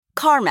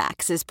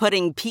CarMax is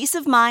putting peace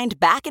of mind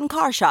back in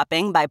car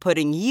shopping by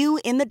putting you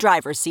in the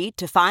driver's seat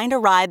to find a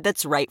ride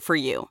that's right for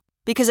you.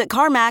 Because at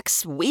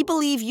CarMax, we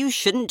believe you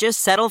shouldn't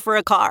just settle for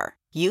a car.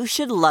 You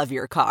should love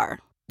your car.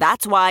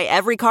 That's why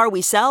every car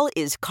we sell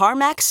is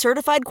CarMax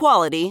certified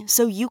quality,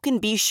 so you can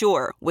be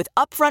sure with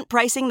upfront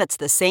pricing that's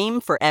the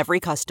same for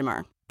every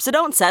customer. So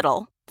don't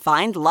settle.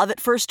 Find love at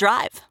first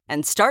drive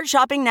and start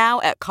shopping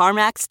now at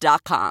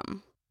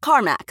CarMax.com.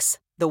 CarMax,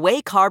 the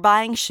way car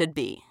buying should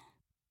be.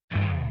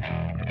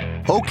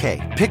 Okay,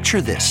 picture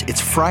this.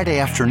 It's Friday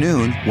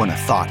afternoon when a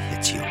thought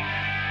hits you.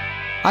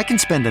 I can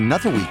spend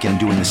another weekend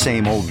doing the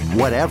same old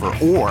whatever,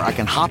 or I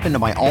can hop into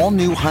my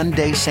all-new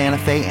Hyundai Santa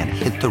Fe and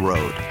hit the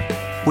road.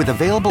 With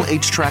available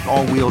H-Track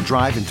all-wheel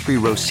drive and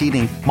 3-row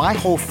seating, my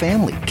whole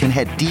family can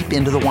head deep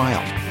into the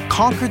wild.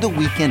 Conquer the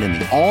weekend in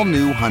the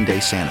all-new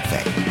Hyundai Santa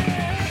Fe.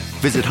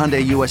 Visit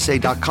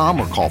HyundaiUSA.com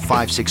or call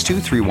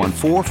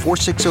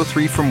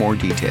 562-314-4603 for more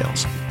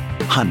details.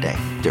 Hyundai,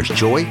 there's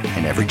joy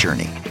in every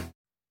journey.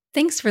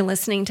 Thanks for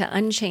listening to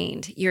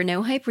Unchained, your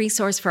no-hype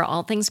resource for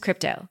all things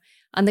crypto,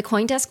 on the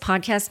CoinDesk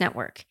Podcast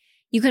Network.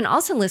 You can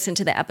also listen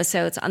to the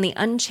episodes on the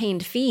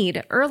Unchained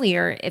feed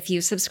earlier if you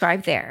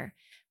subscribe there.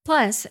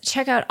 Plus,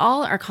 check out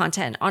all our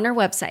content on our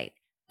website,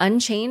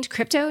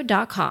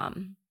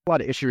 unchainedcrypto.com. A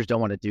lot of issuers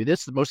don't want to do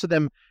this. Most of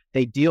them,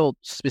 they deal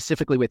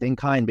specifically with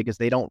in-kind because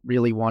they don't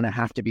really want to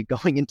have to be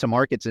going into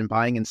markets and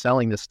buying and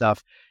selling this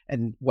stuff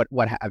and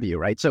what have you,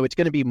 right? So it's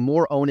going to be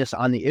more onus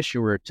on the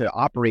issuer to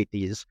operate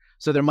these.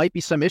 So there might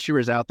be some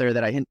issuers out there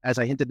that as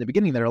I hinted in the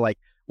beginning, that are like,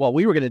 well,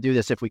 we were going to do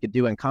this if we could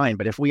do in-kind,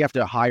 but if we have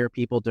to hire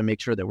people to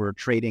make sure that we're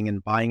trading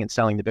and buying and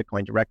selling the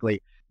Bitcoin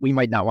directly, we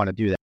might not want to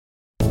do that.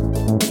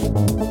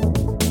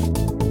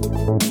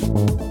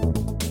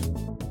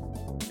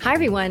 Hi,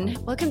 everyone.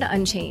 Welcome to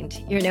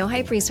Unchained, your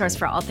no-hype resource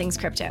for all things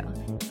crypto.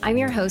 I'm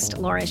your host,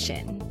 Laura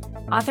Shin,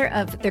 author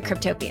of The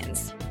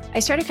Cryptopians. I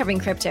started covering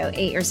crypto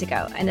 8 years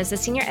ago, and as a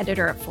senior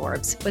editor at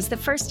Forbes, was the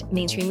first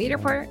mainstream media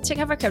reporter to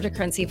cover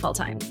cryptocurrency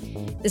full-time.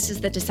 This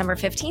is the December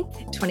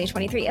 15th,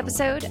 2023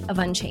 episode of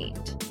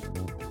Unchained.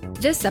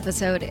 This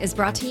episode is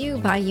brought to you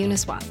by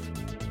Uniswap.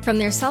 From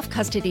their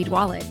self-custodied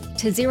wallet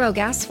to zero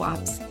gas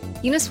swaps,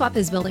 Uniswap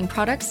is building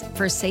products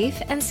for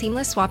safe and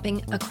seamless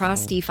swapping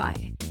across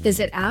DeFi.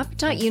 Visit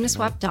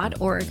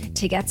app.uniswap.org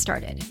to get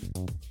started.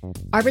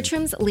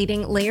 Arbitrum's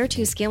leading Layer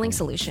 2 scaling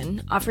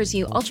solution offers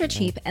you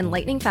ultra-cheap and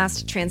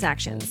lightning-fast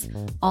transactions,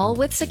 all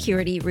with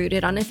security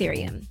rooted on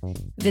Ethereum.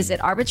 Visit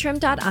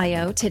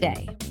arbitrum.io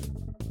today.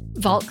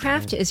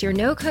 Vaultcraft is your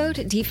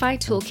no-code DeFi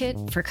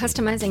toolkit for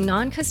customizing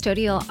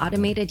non-custodial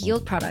automated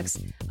yield products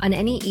on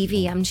any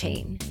EVM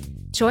chain.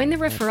 Join the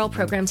referral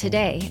program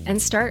today and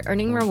start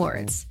earning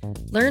rewards.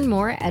 Learn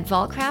more at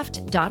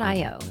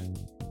vaultcraft.io.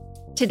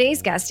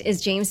 Today's guest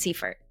is James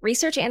Seifert,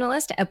 research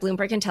analyst at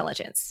Bloomberg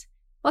Intelligence.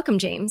 Welcome,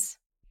 James.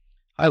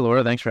 Hi,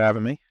 Laura. Thanks for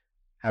having me.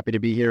 Happy to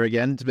be here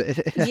again.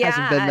 It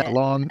hasn't been that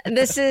long.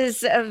 This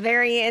is a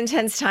very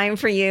intense time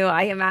for you,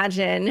 I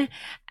imagine.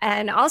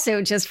 And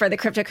also just for the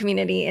crypto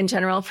community in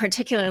general,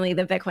 particularly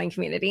the Bitcoin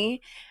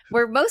community.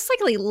 We're most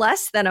likely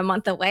less than a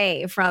month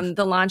away from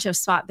the launch of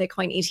spot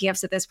Bitcoin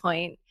ETFs at this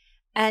point.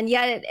 And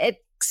yet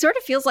it sort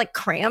of feels like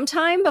cram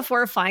time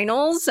before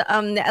finals,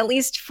 at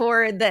least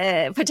for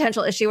the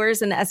potential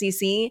issuers in the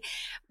SEC.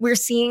 We're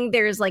seeing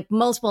there's like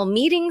multiple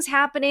meetings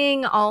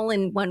happening all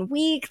in 1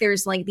 week.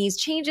 There's like these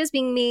changes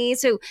being made.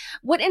 So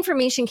what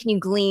information can you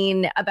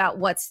glean about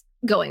what's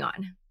going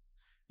on?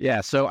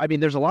 Yeah. So, I mean,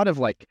 there's a lot of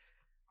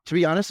to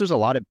be honest, there's a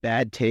lot of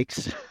bad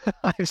takes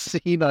I've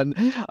seen on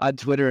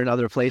Twitter and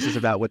other places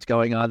about what's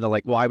going on. They're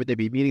like, why would they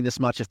be meeting this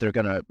much if they're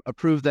going to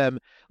approve them?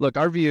 Look,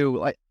 our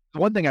view,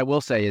 one thing I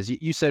will say is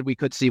you said we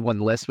could see one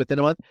list within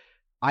a month.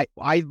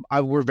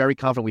 We're very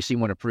confident we see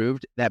one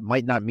approved. That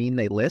might not mean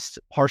they list,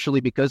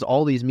 partially because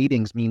all these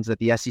meetings means that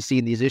the SEC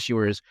and these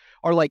issuers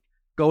are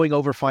going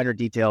over finer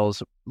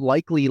details,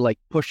 likely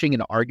pushing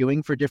and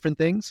arguing for different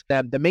things.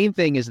 The main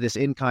thing is this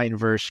in-kind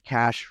versus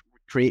cash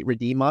create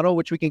redeem model,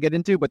 which we can get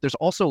into, but there's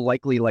also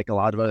likely a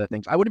lot of other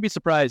things. I wouldn't be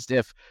surprised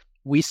if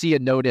we see a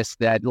notice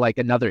that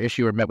another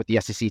issuer met with the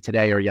SEC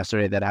today or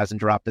yesterday that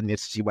hasn't dropped on the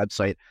SEC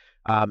website.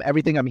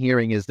 Everything I'm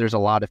hearing is there's a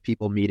lot of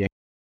people meeting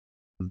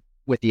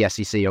with the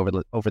SEC over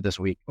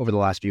the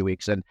last few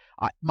weeks. And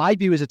my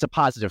view is it's a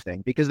positive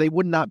thing because they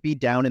would not be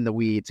down in the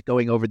weeds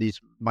going over this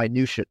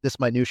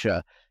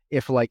minutia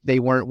if they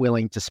weren't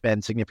willing to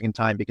spend significant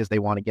time because they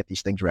want to get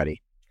these things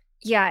ready.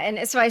 Yeah.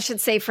 And so I should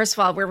say, first of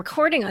all, we're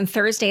recording on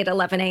Thursday at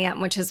 11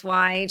 a.m., which is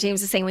why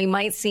James is saying we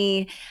might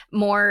see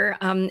more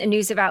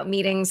news about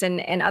meetings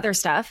and other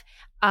stuff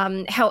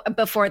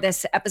before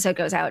this episode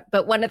goes out.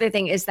 But one other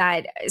thing is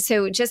that,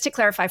 so just to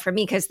clarify for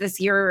me, because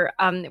you're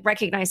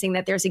recognizing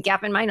that there's a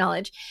gap in my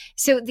knowledge.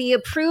 So the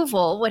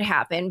approval would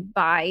happen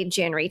by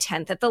January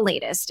 10th at the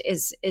latest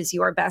is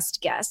your best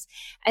guess.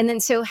 And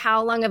then so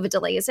how long of a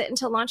delay is it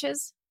until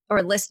launches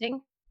or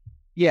listing?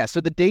 Yeah,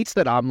 so the dates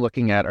that I'm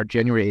looking at are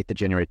January 8th to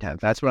January 10th.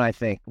 That's when I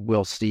think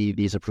we'll see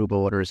these approval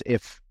orders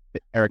if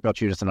Eric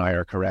Balchunas and I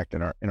are correct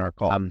in our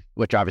call,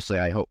 which obviously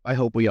I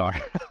hope we are.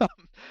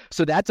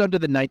 So that's under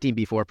the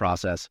 19B4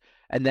 process.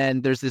 And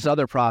then there's this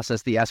other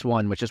process, the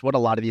S1, which is what a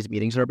lot of these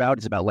meetings are about.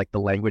 It's about like the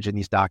language in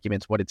these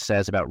documents, what it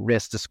says about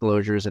risk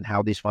disclosures and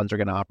how these funds are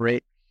going to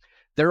operate.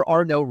 There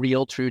are no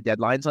real true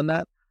deadlines on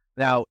that.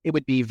 Now, it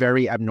would be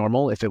very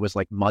abnormal if it was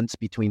like months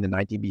between the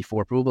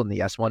 19B4 approval and the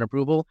S1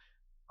 approval.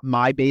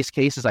 My base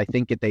case is I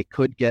think that they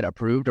could get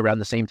approved around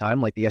the same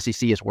time. Like the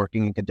SEC is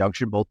working in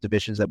conjunction, both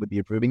divisions that would be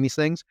approving these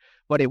things,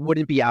 but it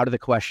wouldn't be out of the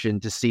question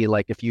to see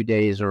like a few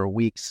days or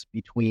weeks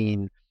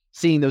between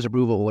seeing those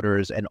approval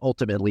orders and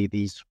ultimately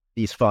these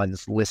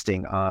funds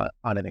listing on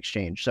an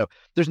exchange. So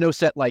there's no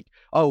set like,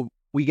 oh,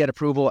 we get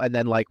approval and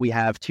then like we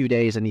have 2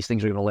 days and these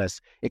things are going to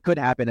list. It could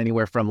happen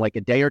anywhere from like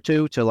a day or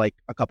two to like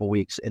a couple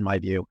weeks in my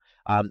view.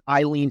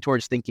 I lean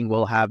towards thinking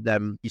we'll have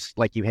them,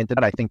 like you hinted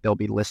at, I think they'll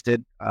be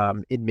listed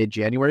in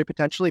mid-January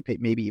potentially,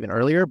 maybe even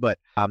earlier, but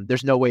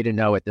there's no way to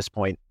know at this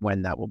point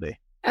when that will be.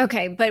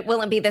 Okay, but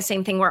will it be the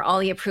same thing where all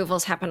the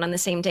approvals happen on the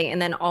same day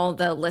and then all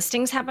the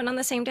listings happen on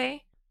the same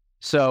day?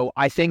 So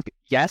I think,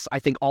 yes, I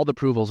think all the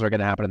approvals are going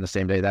to happen on the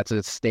same day. That's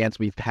a stance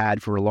we've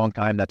had for a long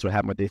time. That's what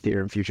happened with the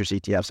Ethereum futures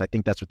ETFs. I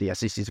think that's what the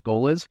SEC's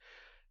goal is.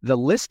 The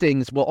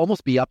listings will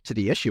almost be up to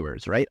the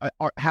issuers, right?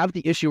 Have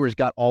the issuers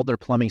got all their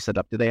plumbing set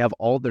up? Do they have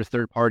all their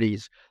third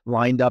parties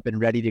lined up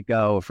and ready to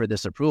go for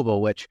this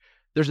approval, which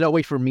there's no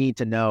way for me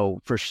to know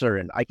for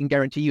certain. I can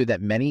guarantee you that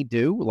many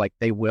do, like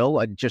they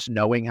will, just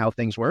knowing how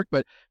things work.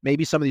 But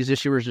maybe some of these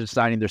issuers are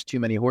deciding there's too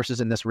many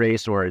horses in this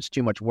race or it's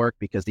too much work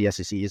because the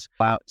SEC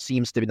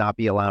seems to not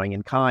be allowing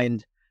in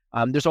kind.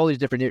 There's all these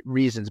different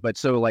reasons. But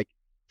so like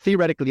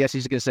theoretically, the SEC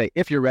is going to say,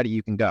 if you're ready,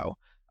 you can go.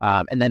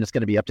 And then it's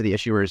going to be up to the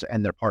issuers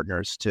and their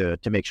partners to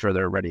make sure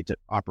they're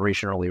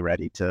operationally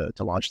ready to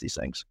launch these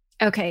things.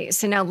 Okay,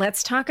 so now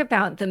let's talk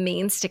about the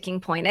main sticking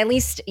point, at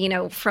least,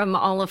 from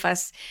all of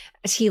us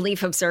tea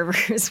leaf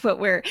observers, what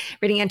we're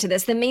reading into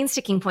this. The main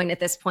sticking point at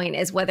this point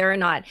is whether or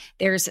not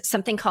there's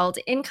something called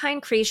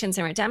in-kind creations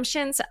and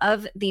redemptions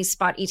of these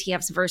spot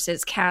ETFs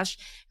versus cash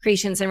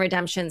creations and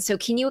redemptions. So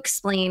can you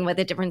explain what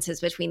the difference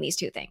is between these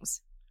two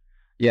things?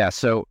 Yeah,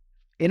 so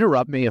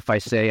interrupt me if I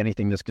say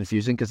anything that's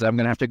confusing, because I'm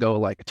going to have to go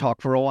like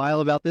talk for a while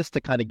about this to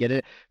kind of get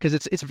it, because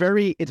it's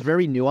very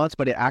nuanced,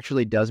 but it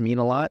actually does mean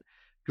a lot.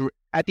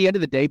 At the end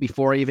of the day,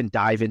 before I even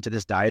dive into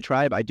this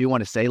diatribe, I do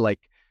want to say, like,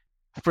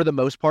 for the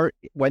most part,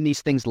 when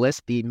these things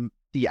list,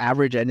 the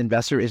average end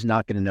investor is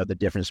not going to know the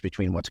difference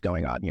between what's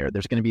going on here.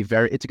 It's going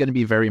to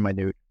be very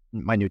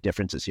minute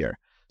differences here.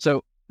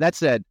 So that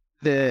said,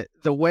 the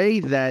way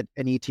that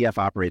an ETF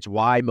operates,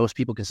 why most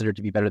people consider it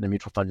to be better than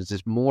mutual funds,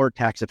 is more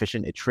tax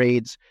efficient. It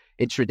trades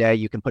intraday.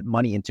 You can put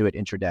money into it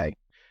intraday.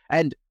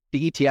 And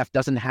the ETF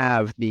doesn't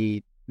have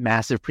the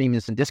massive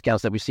premiums and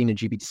discounts that we've seen in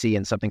GBTC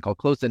and something called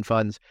closed-end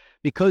funds,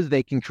 because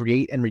they can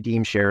create and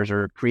redeem shares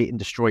or create and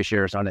destroy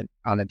shares on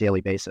a daily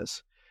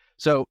basis.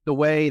 So the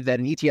way that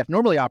an ETF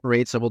normally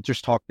operates, so we'll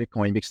just talk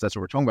Bitcoin because that's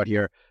what we're talking about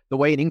here. The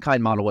way an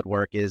in-kind model would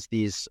work is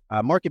these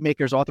market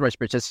makers, authorized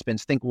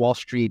participants, think Wall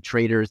Street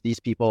traders, these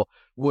people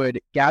would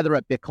gather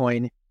up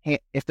Bitcoin.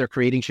 If they're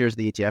creating shares of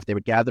the ETF, they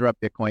would gather up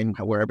Bitcoin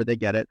wherever they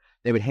get it.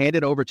 They would hand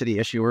it over to the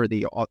issuer.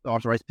 The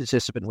authorized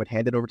participant would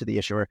hand it over to the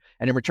issuer.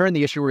 And in return,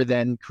 the issuer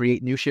then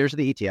create new shares of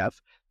the ETF.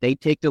 They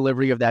take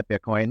delivery of that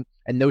Bitcoin,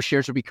 and those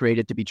shares will be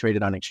created to be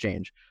traded on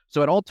exchange.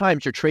 So at all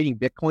times, you're trading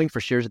Bitcoin for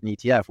shares of an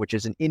ETF, which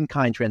is an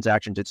in-kind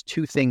transaction. It's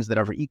two things that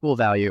are of equal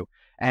value.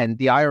 And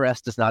the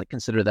IRS does not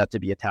consider that to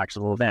be a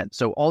taxable event.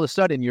 So all of a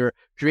sudden, you're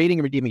creating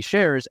and redeeming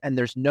shares, and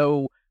there's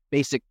no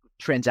basic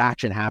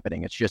transaction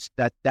happening. It's just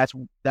that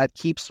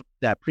keeps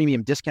that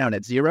premium discount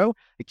at zero.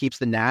 It keeps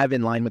the NAV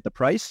in line with the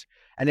price,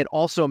 and it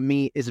also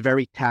is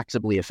very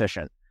taxably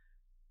efficient.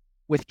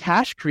 With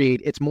cash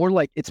create, it's more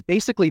like, it's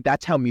basically,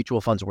 that's how mutual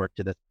funds work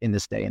in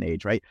this day and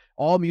age, right?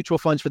 All mutual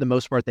funds, for the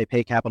most part, they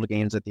pay capital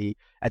gains at the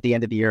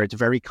end of the year. It's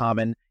very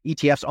common.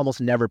 ETFs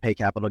almost never pay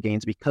capital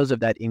gains because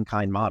of that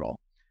in-kind model.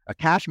 A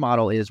cash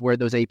model is where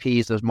those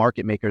APs, those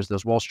market makers,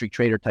 those Wall Street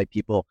trader type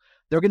people,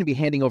 they're going to be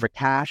handing over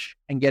cash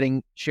and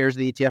getting shares of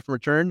the ETF in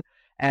return,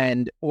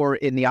 or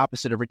in the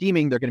opposite of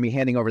redeeming, they're going to be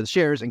handing over the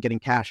shares and getting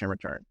cash in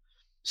return.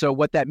 So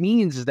what that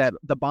means is that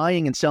the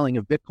buying and selling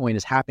of Bitcoin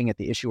is happening at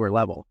the issuer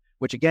level,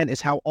 which again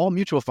is how all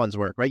mutual funds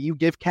work, right? You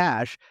give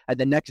cash and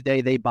the next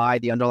day they buy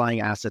the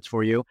underlying assets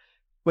for you.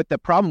 But the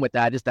problem with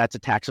that is that's a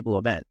taxable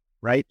event,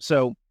 right?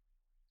 So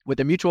with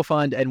a mutual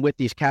fund and with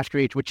these cash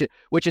creates, which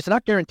is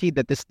not guaranteed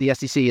that the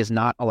SEC is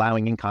not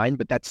allowing in kind,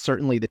 but that's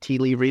certainly the tea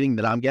leaf reading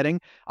that I'm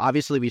getting.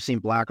 Obviously, we've seen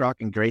BlackRock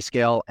and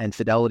Grayscale and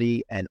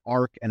Fidelity and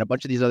ARK and a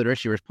bunch of these other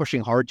issuers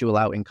pushing hard to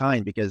allow in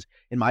kind because,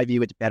 in my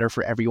view, it's better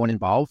for everyone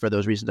involved for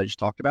those reasons I just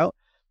talked about.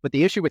 But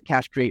the issue with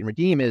cash create and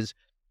redeem is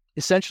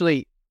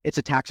essentially it's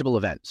a taxable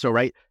event. So,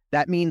 right,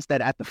 that means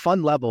that at the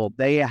fund level,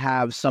 they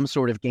have some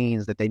sort of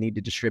gains that they need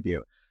to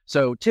distribute.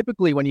 So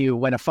typically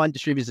when a fund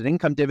distributes an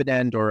income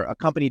dividend or a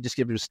company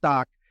distributes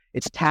stock,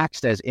 it's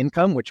taxed as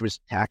income, which was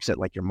taxed at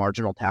like your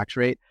marginal tax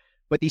rate.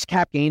 But these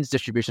cap gains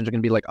distributions are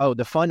going to be like, oh,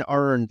 the fund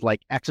earned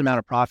like X amount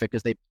of profit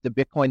because the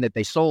Bitcoin that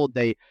they sold,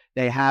 they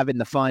have in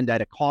the fund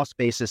at a cost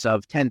basis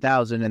of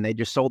 10,000 and they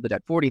just sold it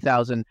at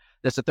 40,000.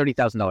 That's a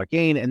 $30,000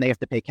 gain, and they have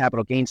to pay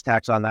capital gains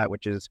tax on that,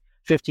 which is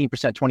 15%,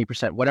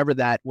 20%, whatever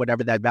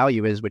that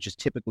value is, which is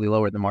typically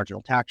lower than the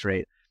marginal tax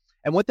rate.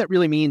 And what that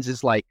really means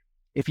is like,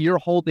 if you're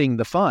holding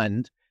the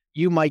fund,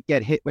 you might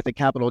get hit with a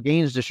capital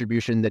gains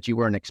distribution that you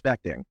weren't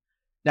expecting.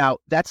 Now,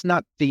 that's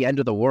not the end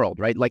of the world,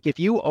 right? Like if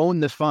you own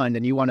the fund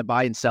and you want to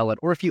buy and sell it,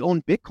 or if you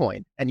own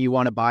Bitcoin and you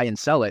want to buy and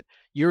sell it,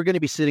 you're going to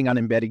be sitting on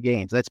embedded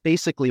gains. That's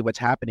basically what's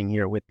happening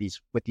here with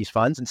these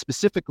funds. And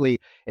specifically,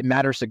 it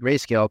matters to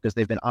Grayscale because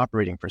they've been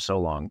operating for so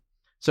long.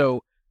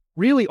 So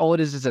really all it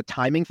is a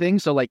timing thing.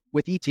 So like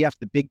with ETFs,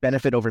 the big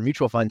benefit over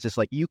mutual funds is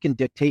like you can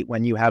dictate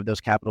when you have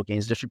those capital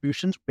gains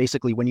distributions,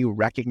 basically when you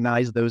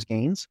recognize those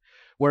gains.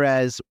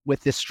 Whereas with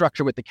this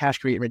structure with the cash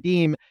create and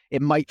redeem,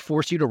 it might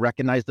force you to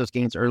recognize those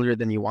gains earlier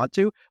than you want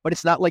to, but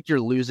it's not like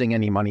you're losing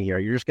any money here.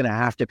 You're just going to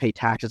have to pay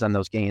taxes on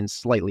those gains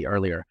slightly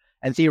earlier.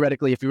 And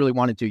theoretically, if you really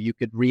wanted to, you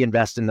could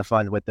reinvest in the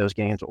fund with those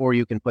gains, or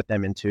you can put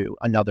them into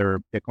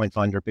another Bitcoin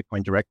fund or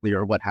Bitcoin directly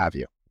or what have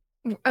you.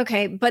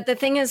 Okay. But the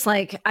thing is,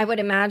 like, I would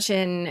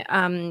imagine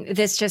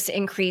this just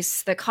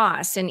increased the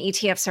cost, and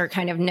ETFs are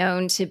kind of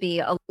known to be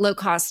a low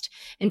cost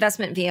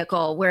investment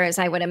vehicle. Whereas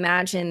I would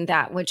imagine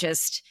that would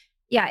just,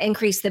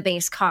 increase the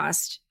base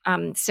cost.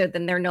 So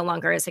then they're no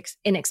longer as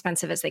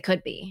inexpensive as they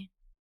could be.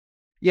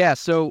 Yeah.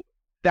 So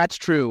that's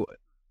true.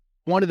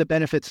 One of the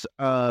benefits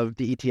of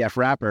the ETF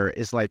wrapper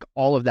is like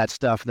all of that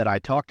stuff that I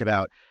talked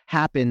about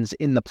happens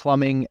in the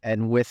plumbing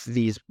and with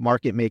these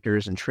market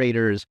makers and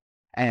traders.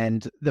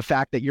 And the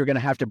fact that you're going to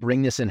have to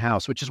bring this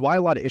in-house, which is why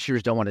a lot of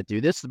issuers don't want to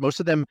do this. Most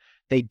of them,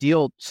 they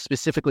deal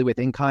specifically with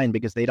in-kind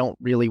because they don't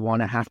really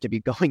want to have to be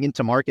going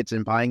into markets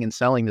and buying and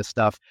selling this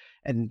stuff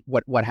and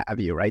what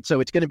have you, right? So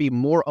it's going to be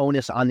more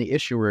onus on the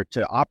issuer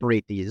to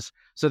operate these.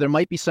 So there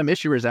might be some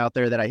issuers out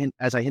there that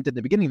as I hinted at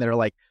the beginning, that are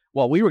like,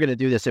 well, we were going to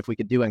do this if we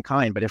could do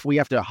in-kind, but if we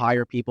have to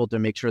hire people to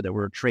make sure that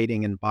we're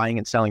trading and buying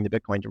and selling the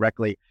Bitcoin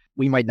directly,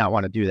 we might not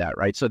want to do that,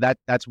 right? So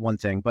that's one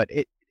thing, but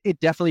it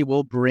definitely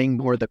will bring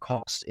more of the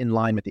costs in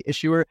line with the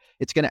issuer.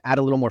 It's going to add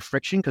a little more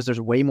friction because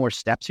there's way more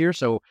steps here.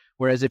 So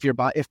whereas if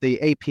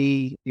the AP,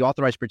 the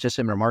authorized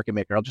participant or market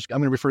maker, I'm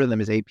going to refer to them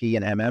as AP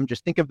and MM.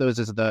 Just think of those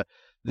as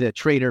the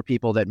trader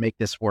people that make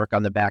this work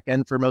on the back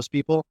end for most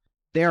people.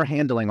 They're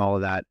handling all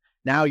of that.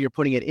 Now you're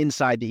putting it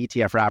inside the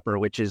ETF wrapper,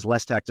 which is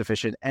less tax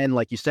efficient. And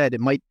like you said,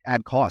 it might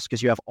add costs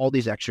because you have all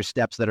these extra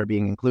steps that are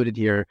being included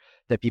here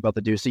that people have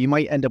to do. So you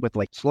might end up with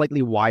like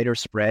slightly wider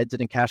spreads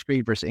in cash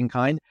create versus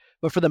in-kind.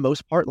 But for the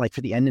most part, like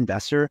for the end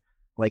investor,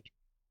 like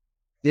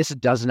this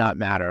does not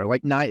matter.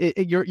 Like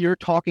you're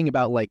talking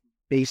about like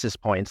basis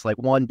points, like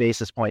 1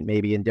 basis point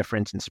maybe in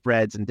difference in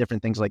spreads and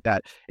different things like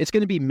that. It's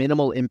going to be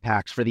minimal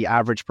impacts for the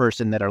average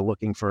person that are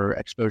looking for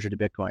exposure to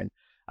Bitcoin.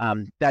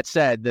 That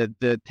said,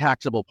 the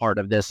taxable part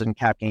of this and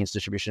cap gains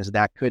distributions,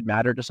 that could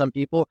matter to some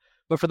people.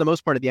 But for the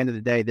most part, at the end of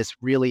the day, this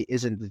really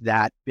isn't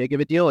that big of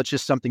a deal. It's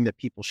just something that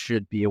people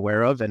should be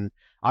aware of. And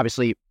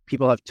obviously,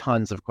 people have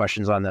tons of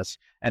questions on this.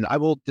 And I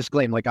will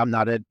disclaim, like, I'm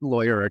not a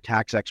lawyer or a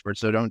tax expert,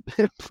 so don't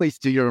please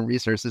do your own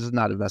research. This is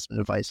not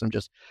investment advice. I'm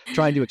just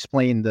trying to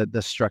explain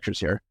the structures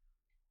here.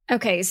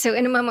 Okay, so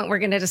in a moment, we're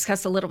going to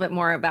discuss a little bit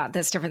more about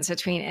this difference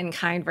between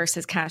in-kind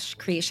versus cash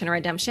creation or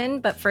redemption.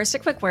 But first, a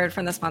quick word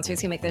from the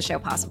sponsors who make this show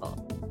possible.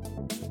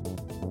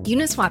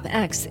 Uniswap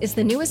X is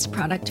the newest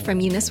product from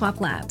Uniswap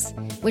Labs,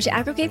 which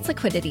aggregates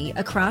liquidity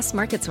across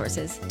market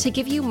sources to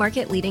give you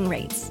market-leading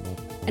rates.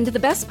 And the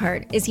best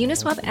part is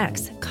Uniswap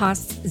X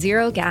costs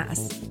zero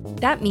gas.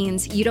 That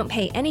means you don't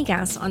pay any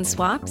gas on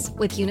swaps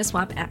with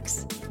Uniswap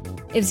X.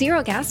 If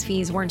zero gas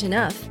fees weren't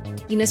enough,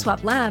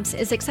 Uniswap Labs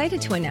is excited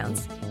to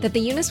announce that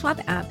the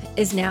Uniswap app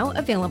is now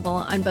available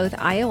on both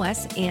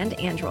iOS and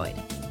Android.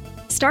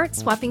 Start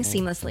swapping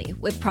seamlessly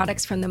with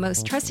products from the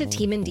most trusted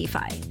team in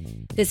DeFi.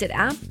 Visit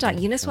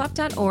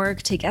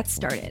app.uniswap.org to get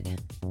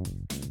started.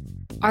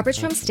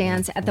 Arbitrum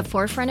stands at the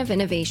forefront of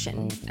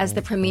innovation as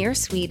the premier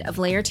suite of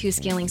Layer 2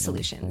 scaling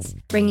solutions,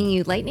 bringing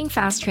you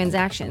lightning-fast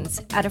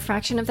transactions at a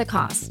fraction of the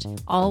cost,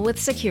 all with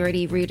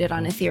security rooted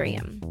on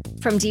Ethereum.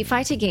 From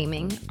DeFi to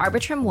gaming,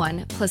 Arbitrum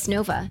One plus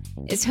Nova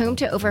is home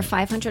to over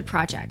 500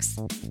 projects.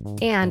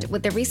 And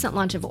with the recent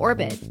launch of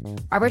Orbit,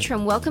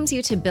 Arbitrum welcomes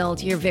you to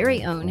build your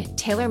very own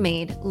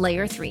tailor-made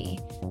Layer 3,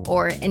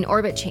 or an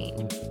Orbit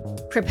chain.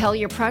 Propel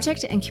your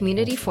project and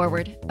community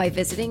forward by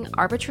visiting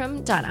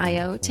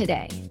arbitrum.io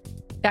today.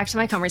 Back to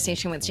my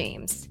conversation with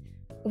James.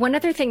 One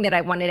other thing that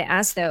I wanted to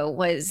ask, though,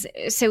 was,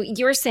 so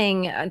you're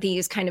saying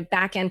these kind of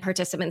back-end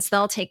participants,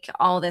 they'll take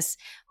all this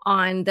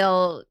on,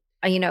 they'll,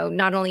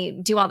 not only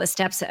do all the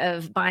steps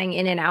of buying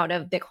in and out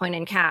of Bitcoin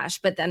and cash,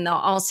 but then they'll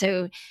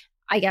also,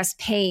 I guess,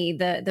 pay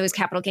those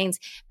capital gains.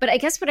 But I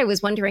guess what I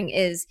was wondering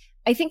is,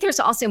 I think there's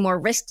also more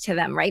risk to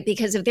them, right?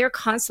 Because if they're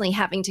constantly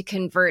having to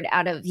convert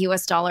out of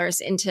US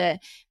dollars into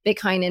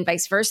Bitcoin and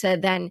vice versa,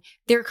 then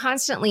they're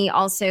constantly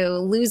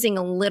also losing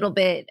a little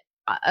bit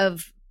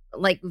of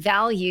like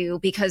value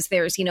because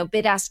there's,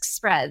 bid-ask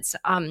spreads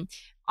on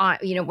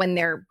when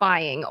they're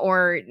buying,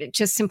 or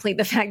just simply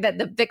the fact that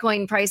the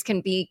Bitcoin price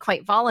can be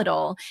quite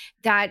volatile,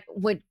 that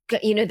would,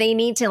 they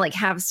need to like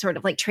have sort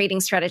of like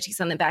trading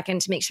strategies on the back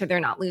end to make sure they're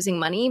not losing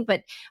money.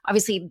 But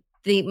obviously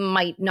they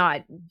might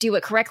not do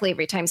it correctly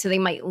every time, so they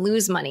might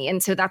lose money.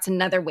 And so that's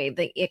another way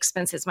the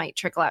expenses might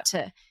trickle out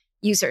to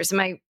users. Am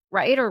I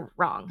right or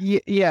wrong?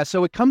 Yeah.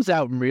 So it comes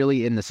out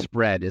really in the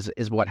spread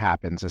is what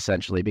happens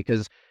essentially,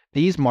 because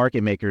these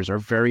market makers are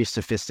very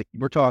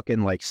sophisticated. We're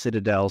talking like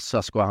Citadel,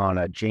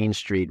 Susquehanna, Jane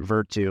Street,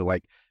 Virtu,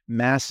 like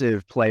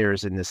massive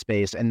players in this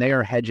space, and they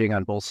are hedging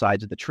on both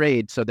sides of the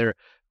trade. So they're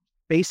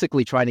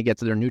basically trying to get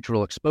to their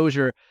neutral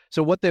exposure.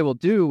 So what they will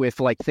do if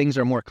like things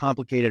are more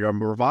complicated or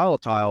more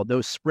volatile,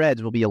 those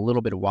spreads will be a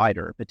little bit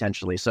wider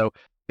potentially. So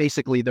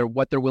basically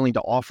what they're willing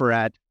to offer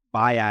at,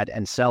 buy at,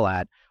 and sell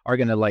at are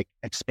going to like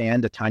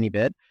expand a tiny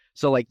bit.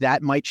 So like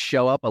that might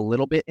show up a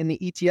little bit in the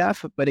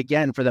ETF, but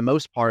again, for the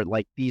most part,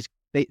 like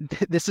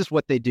this is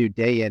what they do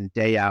day in,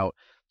 day out,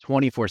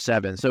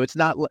 24/7. So it's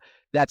not,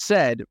 that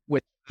said,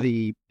 with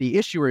the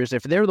issuers,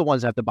 if they're the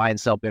ones that have to buy and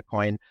sell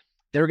Bitcoin,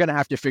 they're going to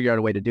have to figure out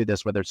a way to do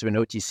this, whether it's an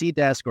OTC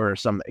desk or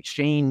some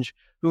exchange.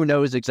 Who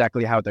knows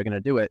exactly how they're going to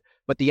do it.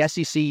 But the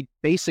SEC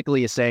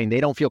basically is saying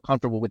they don't feel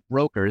comfortable with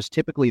brokers.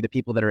 Typically, the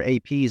people that are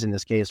APs in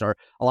this case are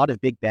a lot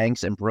of big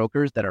banks and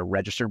brokers that are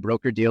registered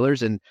broker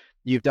dealers. And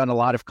you've done a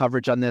lot of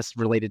coverage on this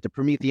related to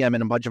Prometheum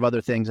and a bunch of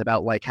other things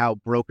about like how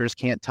brokers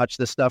can't touch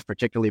this stuff,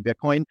 particularly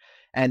Bitcoin.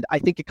 And I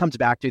think it comes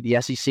back to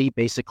the SEC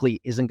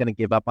basically isn't going to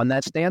give up on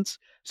that stance.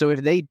 So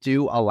if they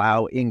do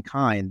allow in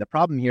kind, the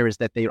problem here is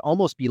that they'd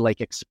almost be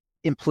like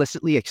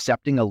implicitly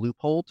accepting a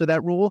loophole to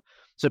that rule.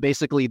 So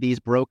basically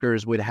these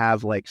brokers would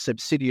have like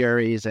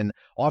subsidiaries and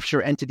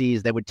offshore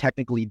entities that would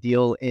technically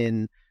deal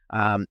in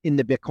the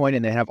Bitcoin,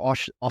 and they have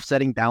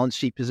offsetting balance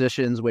sheet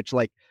positions, which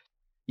like,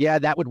 yeah,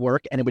 that would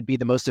work. And it would be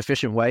the most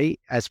efficient way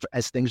as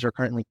things are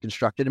currently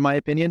constructed, in my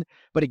opinion.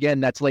 But again,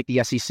 that's like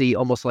the SEC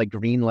almost like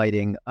green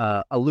lighting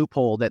a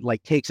loophole that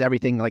like takes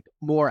everything like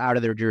more out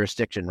of their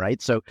jurisdiction,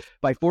 right? So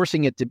by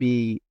forcing it to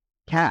be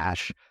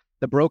cash,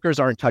 the brokers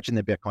aren't touching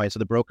the Bitcoin, so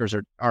the brokers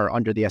are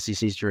under the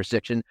SEC's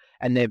jurisdiction,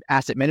 and the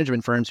asset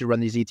management firms who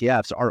run these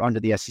ETFs are under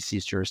the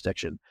SEC's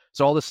jurisdiction.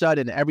 So all of a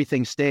sudden,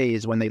 everything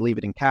stays, when they leave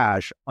it in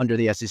cash, under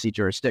the SEC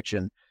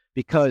jurisdiction,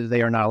 because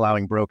they are not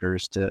allowing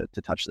brokers to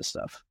touch this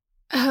stuff.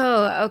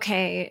 Oh,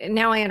 okay.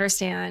 Now I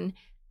understand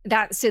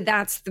that. So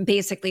that's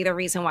basically the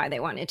reason why they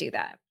want to do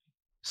that.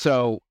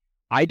 So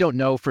I don't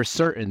know for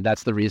certain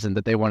that's the reason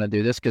that they want to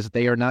do this, because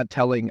they are not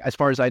telling, as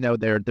far as I know,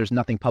 there's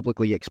nothing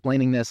publicly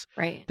explaining this.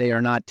 Right. They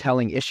are not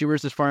telling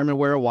issuers, as far as I'm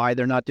aware, why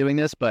they're not doing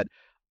this. But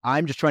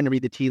I'm just trying to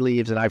read the tea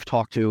leaves, and I've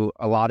talked to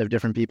a lot of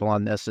different people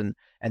on this, and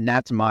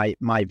that's my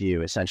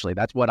view, essentially.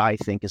 That's what I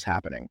think is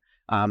happening.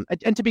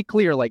 And to be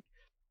clear, like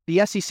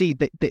the SEC,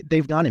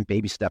 they've gone in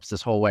baby steps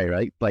this whole way,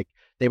 right? Like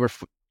they were,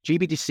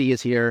 GBTC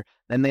is here,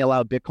 then they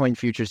allowed Bitcoin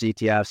futures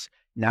ETFs.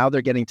 Now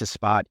they're getting to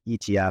spot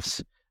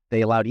ETFs.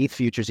 They allowed ETH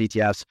futures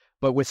ETFs,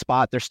 but with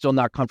spot, they're still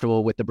not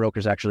comfortable with the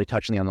brokers actually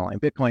touching the underlying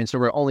Bitcoin. So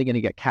we're only going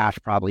to get cash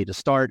probably to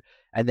start,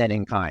 and then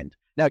in kind.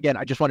 Now, again,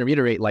 I just want to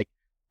reiterate, like,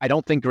 I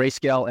don't think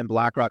Grayscale and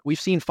BlackRock, we've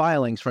seen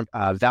filings from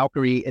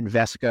Valkyrie,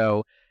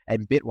 Invesco,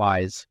 and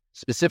Bitwise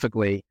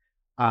specifically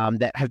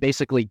that have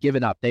basically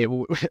given up.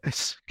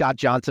 Scott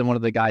Johnson, one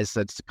of the guys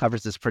that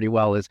covers this pretty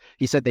well,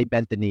 he said they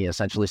bent the knee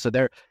essentially. So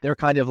they're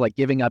kind of like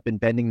giving up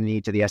and bending the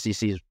knee to the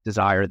SEC's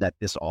desire that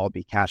this all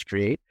be cash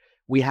create.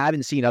 We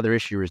haven't seen other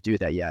issuers do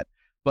that yet,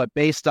 but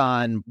based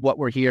on what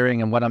we're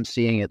hearing and what I'm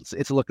seeing,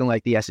 it's looking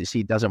like the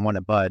SEC doesn't want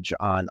to budge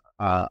on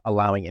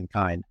allowing in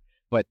kind.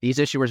 But these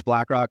issuers,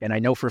 BlackRock, and I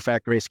know for a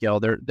fact Grayscale,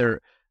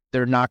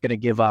 they're not going to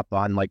give up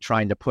on like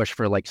trying to push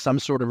for like some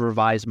sort of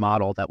revised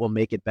model that will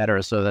make it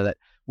better, so that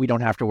we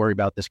don't have to worry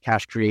about this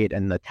cash create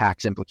and the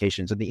tax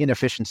implications and the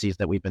inefficiencies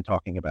that we've been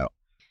talking about.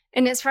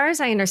 And as far as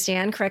I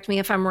understand, correct me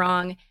if I'm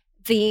wrong,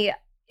 the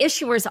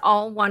issuers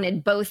all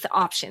wanted both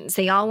options.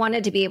 They all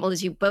wanted to be able to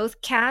do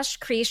both cash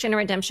creation and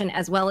redemption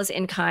as well as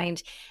in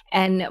kind.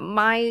 And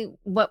my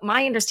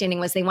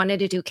understanding was they wanted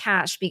to do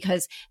cash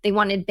because they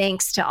wanted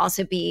banks to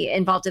also be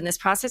involved in this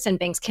process, and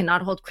banks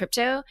cannot hold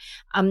crypto.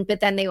 But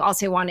then they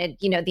also wanted,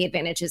 the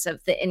advantages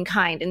of the in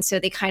kind. And so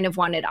they kind of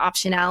wanted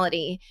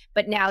optionality,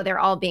 but now they're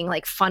all being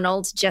like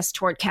funneled just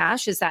toward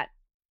cash.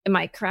 Am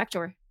I correct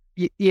or?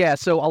 Yeah,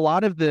 so a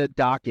lot of the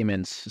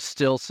documents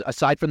still,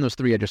 aside from those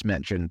three I just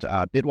mentioned,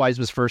 Bitwise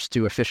was first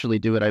to officially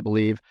do it, I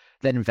believe.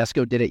 Then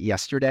Invesco did it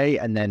yesterday,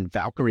 and then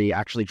Valkyrie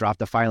actually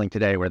dropped a filing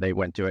today where they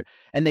went to it.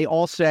 And they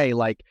all say,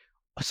 like,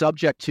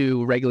 subject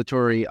to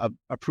regulatory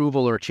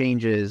approval or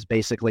changes,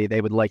 basically,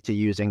 they would like to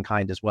use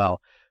in-kind as well.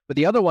 But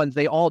the other ones,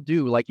 they all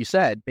do, like you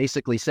said,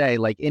 basically say,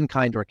 like,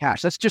 in-kind or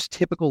cash. That's just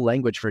typical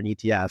language for an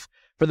ETF.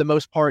 For the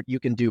most part, you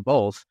can do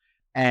both.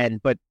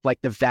 But like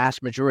the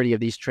vast majority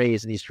of these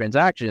trades and these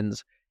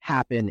transactions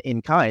happen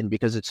in kind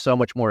because it's so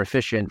much more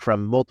efficient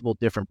from multiple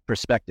different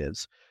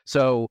perspectives.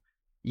 So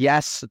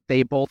yes,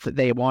 they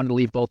want to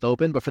leave both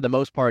open, but for the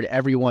most part,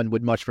 everyone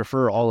would much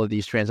prefer all of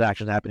these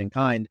transactions happen in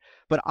kind.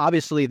 But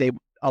obviously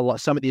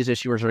some of these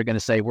issuers are going to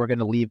say, we're going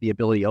to leave the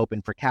ability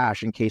open for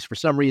cash in case for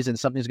some reason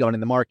something's going in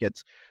the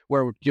markets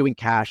where doing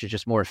cash is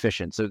just more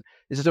efficient. So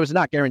it's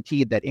not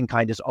guaranteed that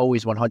in-kind is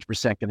always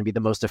 100% going to be the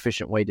most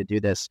efficient way to do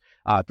this,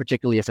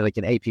 particularly if like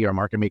an AP or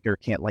market maker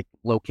can't like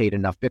locate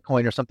enough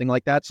Bitcoin or something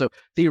like that. So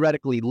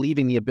theoretically,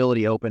 leaving the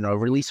ability open, a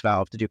release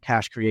valve to do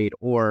cash create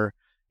or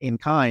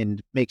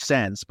in-kind makes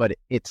sense, but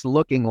it's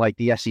looking like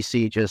the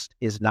SEC just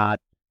is not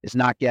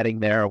getting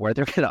there where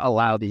they're going to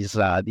allow these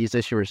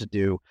issuers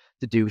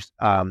to do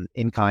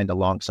in-kind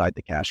alongside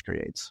the cash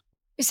creates.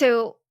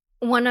 So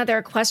one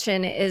other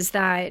question is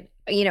that,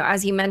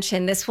 as you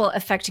mentioned, this will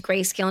affect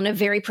Grayscale in a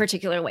very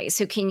particular way.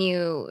 So can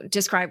you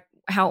describe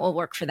how it will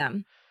work for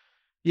them?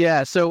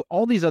 Yeah, so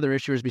all these other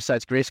issuers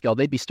besides Grayscale,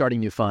 they'd be starting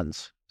new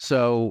funds.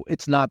 So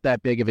it's not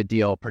that big of a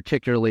deal,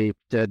 particularly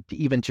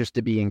even just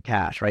to be in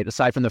cash, right?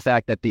 Aside from the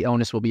fact that the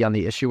onus will be on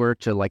the issuer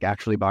to like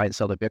actually buy and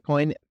sell the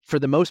Bitcoin. For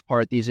the most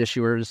part, these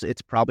issuers,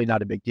 it's probably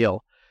not a big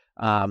deal.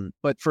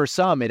 But for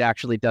some, it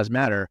actually does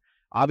matter.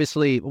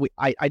 Obviously,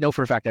 I know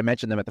for a fact, I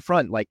mentioned them at the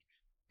front, like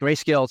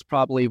Grayscale is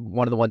probably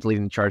one of the ones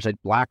leading the charge. Like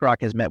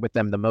BlackRock has met with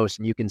them the most,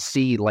 and you can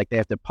see like they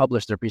have to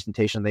publish their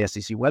presentation on the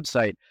SEC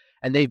website.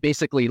 And they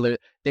basically,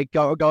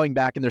 going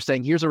back and they're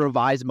saying, here's a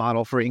revised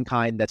model for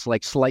in-kind that's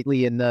like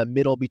slightly in the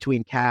middle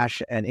between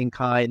cash and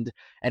in-kind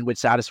and would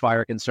satisfy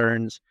our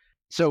concerns.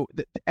 So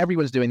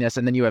everyone's doing this.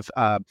 And then you have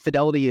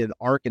Fidelity and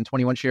ARK and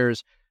 21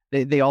 Shares.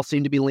 They all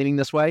seem to be leaning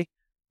this way.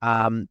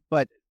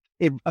 But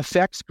it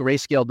affects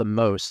Grayscale the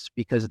most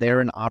because they're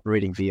an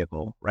operating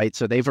vehicle, right?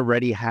 So they've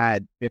already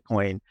had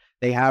Bitcoin.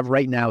 They have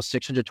right now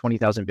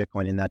 620,000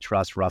 Bitcoin in that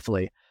trust,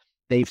 roughly.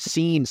 They've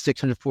seen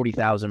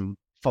 640,000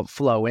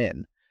 flow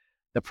in.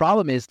 The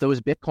problem is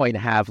those Bitcoin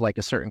have like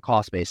a certain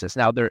cost basis.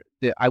 Now,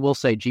 I will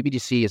say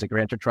GBTC is a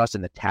grantor trust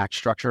and the tax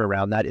structure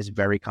around that is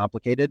very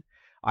complicated.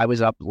 I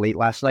was up late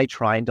last night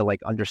trying to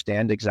like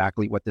understand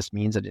exactly what this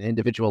means at an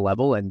individual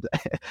level. And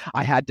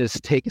I had to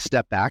take a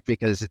step back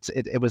because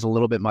it was a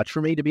little bit much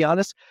for me, to be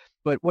honest.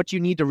 But what you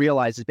need to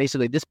realize is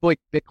basically this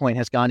Bitcoin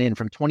has gone in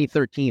from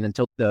 2013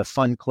 until the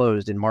fund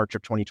closed in March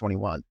of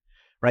 2021,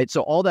 right?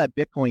 So all that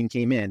Bitcoin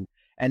came in.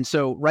 And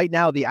so right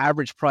now, the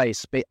average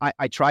price,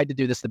 I tried to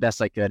do this the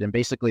best I could. And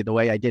basically the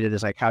way I did it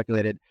is I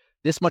calculated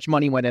this much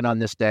money went in on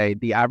this day.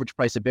 The average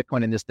price of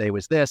Bitcoin in this day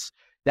was this.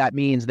 That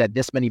means that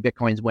this many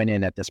Bitcoins went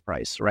in at this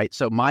price, right?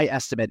 So my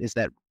estimate is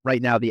that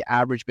right now, the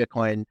average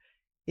Bitcoin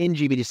in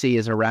GBTC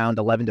is around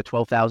 $11,000 to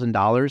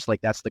 $12,000.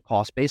 Like that's the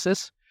cost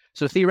basis.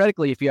 So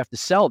theoretically, if you have to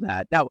sell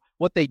that, now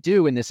what they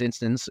do in this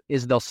instance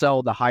is they'll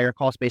sell the higher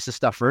cost basis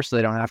stuff first, so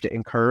they don't have to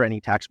incur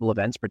any taxable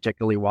events,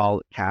 particularly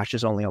while cash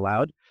is only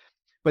allowed.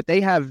 But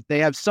they have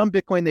some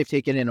Bitcoin they've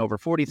taken in over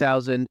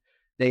 40,000.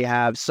 They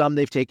have some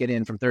they've taken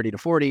in from 30 to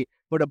 40,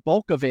 but a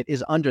bulk of it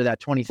is under that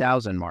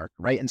 20,000 mark,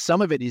 right? And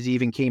some of it is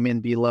even came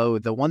in below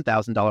the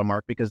 $1,000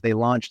 mark because they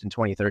launched in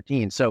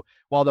 2013. So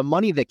while the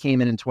money that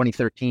came in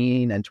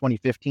 2013 and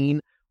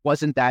 2015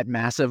 wasn't that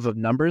massive of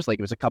numbers, like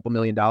it was a couple $1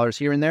 million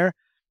here and there,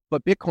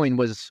 but Bitcoin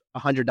was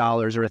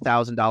 $100 or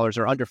 $1,000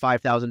 or under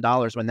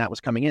 $5,000 when that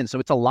was coming in. So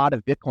it's a lot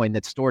of Bitcoin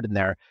that's stored in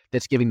there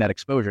that's giving that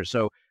exposure.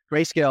 So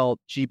Grayscale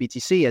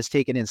GBTC has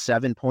taken in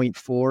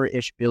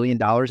 $7.4-ish billion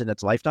in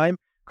its lifetime.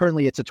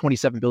 Currently, it's a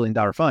 $27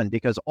 billion fund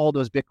because all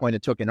those Bitcoin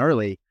it took in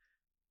early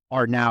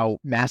are now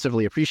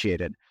massively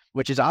appreciated,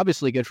 which is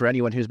obviously good for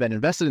anyone who's been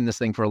invested in this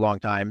thing for a long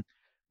time.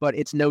 But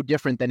it's no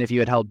different than if you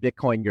had held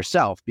Bitcoin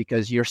yourself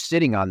because you're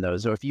sitting on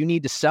those. So if you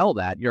need to sell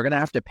that, you're going to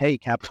have to pay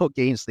capital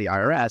gains to the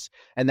IRS.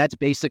 And that's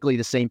basically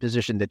the same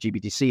position that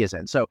GBTC is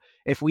in. So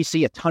if we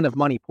see a ton of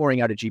money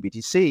pouring out of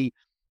GBTC,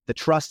 the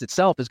trust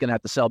itself is going to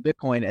have to sell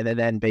Bitcoin and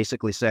then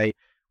basically say,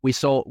 we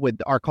sold with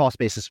our cost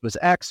basis was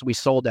X, we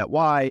sold at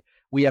Y,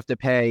 we have to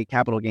pay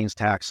capital gains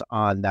tax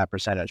on that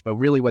percentage. But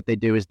really what they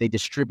do is they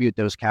distribute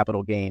those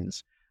capital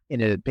gains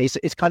in a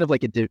basic, it's kind of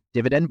like a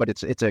dividend, but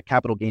it's a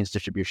capital gains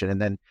distribution.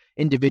 And then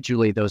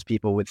individually, those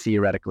people would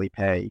theoretically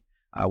pay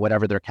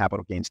whatever their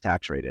capital gains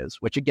tax rate is,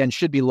 which again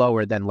should be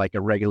lower than like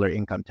a regular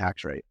income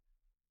tax rate,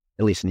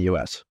 at least in the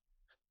US.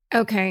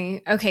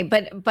 Okay.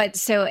 But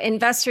so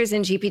investors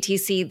in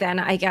GBTC then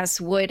I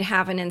guess would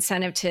have an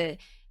incentive to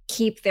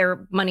keep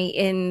their money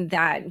in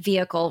that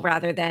vehicle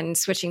rather than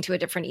switching to a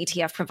different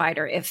ETF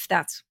provider if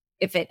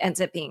it ends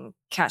up being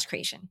cash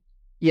creation.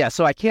 Yeah,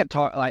 so I can't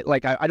talk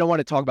I don't want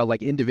to talk about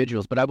like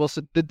individuals, but I will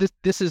say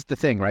this is the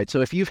thing, right?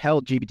 So if you've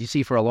held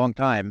GBTC for a long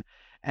time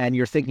and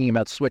you're thinking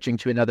about switching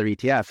to another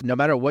ETF, no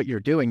matter what you're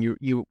doing,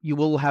 you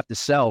will have to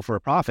sell for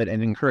a profit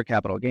and incur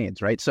capital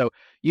gains, right? So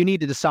you need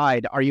to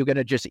decide, are you going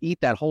to just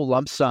eat that whole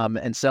lump sum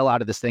and sell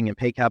out of this thing and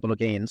pay capital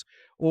gains?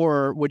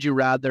 Or would you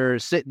rather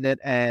sit in it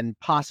and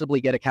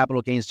possibly get a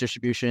capital gains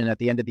distribution at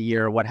the end of the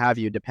year or what have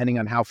you, depending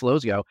on how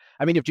flows go?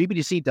 I mean, if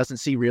GBTC doesn't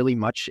see really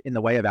much in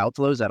the way of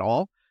outflows at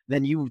all,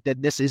 then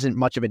this isn't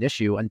much of an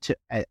issue, until,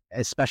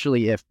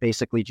 especially if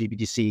basically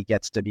GBTC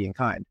gets to be in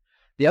kind.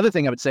 The other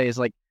thing I would say is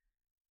like,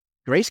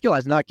 Grayscale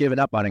has not given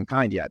up on in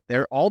kind yet.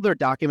 All their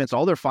documents,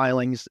 all their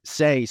filings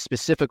say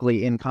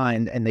specifically in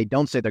kind, and they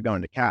don't say they're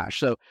going to cash.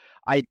 So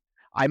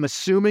I'm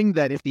assuming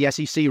that if the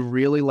SEC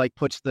really like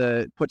puts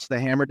the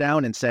hammer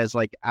down and says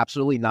like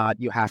absolutely not,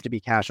 you have to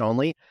be cash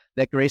only,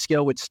 that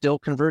Grayscale would still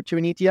convert to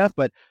an ETF.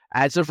 But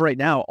as of right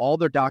now, all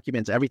their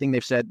documents, everything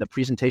they've said, the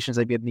presentations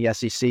they've given the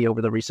SEC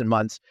over the recent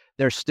months,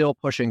 they're still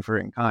pushing for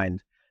in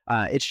kind.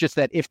 It's just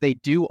that if they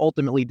do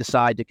ultimately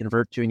decide to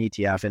convert to an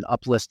ETF and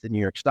uplist the New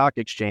York Stock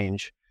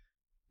Exchange,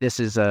 this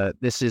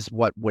is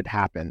what would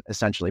happen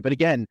essentially. But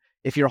again,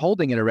 if you're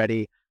holding it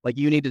already, like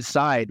you need to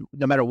decide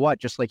no matter what,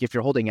 just like if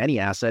you're holding any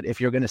asset,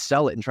 if you're going to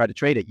sell it and try to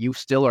trade it, you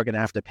still are going to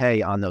have to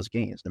pay on those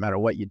gains no matter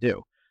what you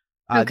do.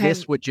 Okay.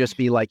 This would just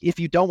be like, if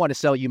you don't want to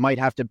sell, you might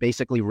have to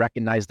basically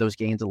recognize those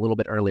gains a little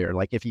bit earlier.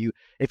 Like if you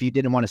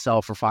didn't want to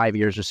sell for 5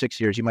 years or 6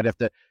 years, you might have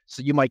to,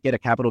 so you might get a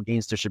capital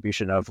gains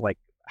distribution of like,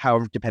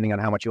 however, depending on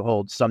how much you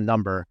hold, some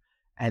number.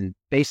 And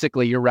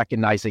basically you're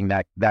recognizing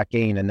that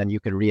gain, and then you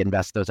could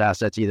reinvest those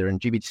assets either in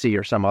GBTC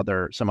or some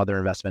other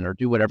investment, or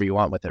do whatever you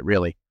want with it,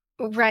 really.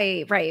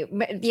 Right.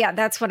 Yeah,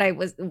 that's what I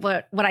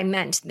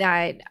meant,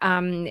 that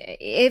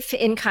if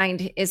in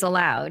kind is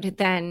allowed,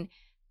 then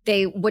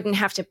they wouldn't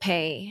have to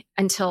pay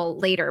until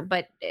later,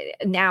 but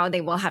now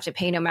they will have to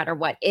pay no matter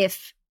what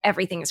if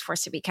everything is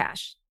forced to be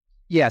cash.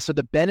 Yeah, so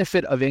the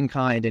benefit of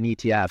in-kind and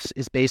ETFs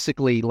is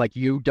basically like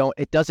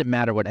it doesn't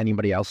matter what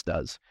anybody else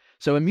does.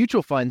 So in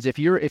mutual funds, if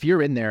you're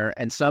in there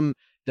and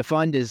the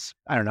fund is,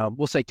 I don't know,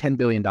 we'll say $10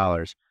 billion,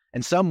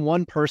 and some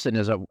one person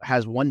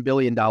has $1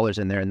 billion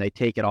in there and they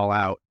take it all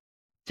out,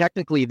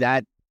 technically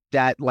that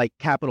like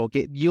capital,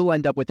 you'll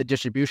end up with the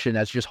distribution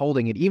as just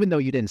holding it, even though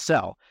you didn't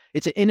sell.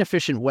 It's an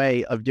inefficient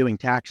way of doing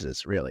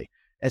taxes, really,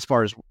 as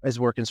far as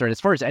we're concerned,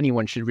 as far as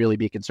anyone should really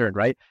be concerned,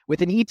 right?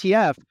 With an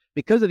ETF,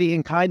 because of the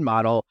in-kind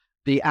model,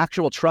 the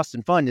actual trust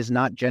and fund is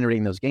not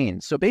generating those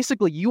gains. So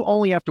basically, you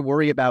only have to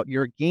worry about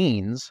your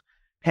gains,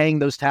 paying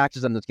those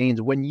taxes on those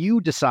gains when you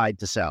decide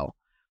to sell.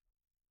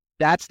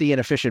 That's the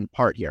inefficient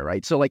part here,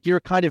 right? So like you're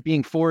kind of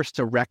being forced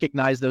to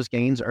recognize those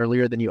gains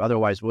earlier than you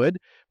otherwise would,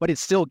 but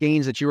it's still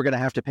gains that you were going to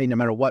have to pay no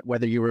matter what,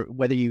 whether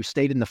you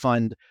stayed in the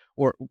fund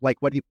or like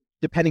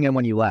depending on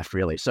when you left,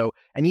 really. So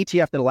an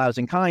ETF that allows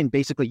in kind,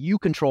 basically you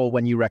control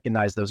when you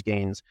recognize those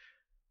gains.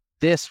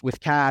 This with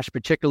cash,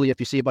 particularly if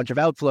you see a bunch of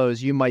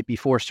outflows, you might be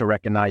forced to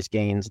recognize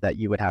gains that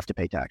you would have to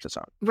pay taxes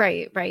on.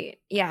 Right.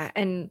 Yeah.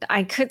 And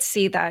I could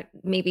see that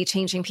maybe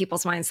changing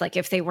people's minds, like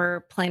if they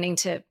were planning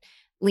to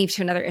leave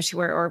to another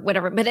issuer or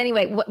whatever. But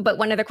anyway, but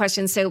one other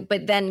question. So,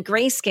 but then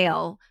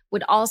Grayscale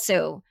would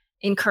also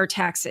incur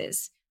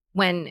taxes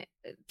when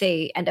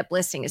they end up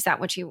listing. Is that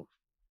what you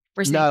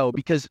were saying? No,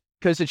 because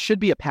it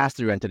should be a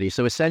pass-through entity.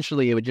 So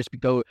essentially it would just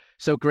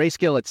so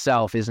Grayscale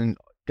itself isn't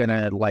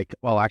gonna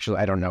well, actually,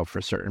 I don't know for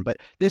certain, but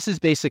this is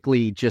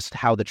basically just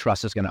how the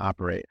trust is going to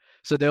operate.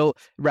 So they'll,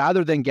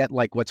 rather than get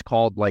like what's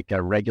called like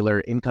a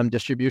regular income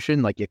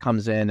distribution, like it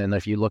comes in, and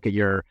if you look at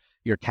your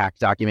tax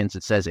documents,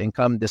 it says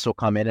income, this will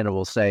come in and it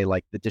will say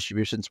like the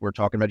distributions we're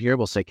talking about here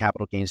will say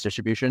capital gains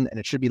distribution, and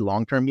it should be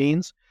long-term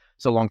gains.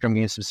 So long-term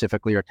gains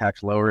specifically are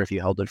taxed lower if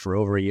you held it for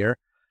over a year.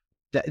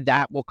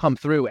 That will come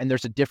through, and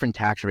there's a different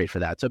tax rate for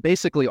that. So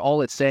basically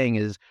all it's saying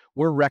is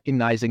we're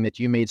recognizing that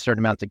you made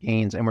certain amounts of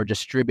gains and we're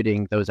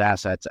distributing those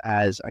assets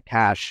as a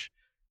cash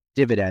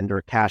dividend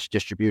or cash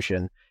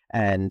distribution.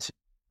 And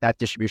that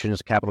distribution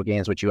is capital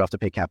gains, which you have to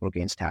pay capital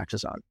gains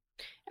taxes on.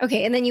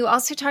 Okay. And then you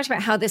also talked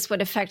about how this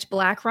would affect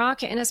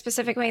BlackRock in a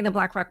specific way, the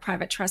BlackRock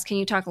Private Trust. Can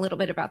you talk a little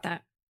bit about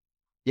that?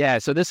 Yeah.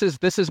 So this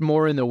is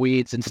more in the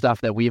weeds and stuff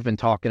that we've been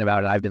talking about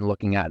and I've been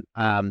looking at.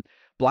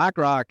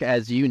 BlackRock,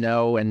 as you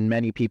know, and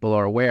many people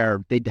are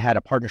aware, they had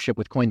a partnership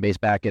with Coinbase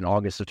back in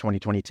August of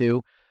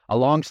 2022.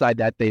 Alongside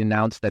that, they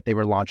announced that they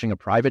were launching a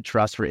private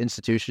trust for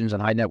institutions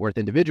and high net worth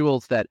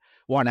individuals that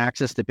want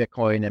access to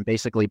Bitcoin. And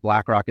basically,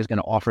 BlackRock is going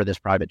to offer this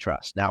private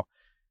trust. Now,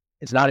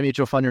 it's not a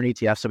mutual fund or an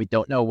ETF, so we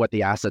don't know what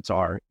the assets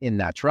are in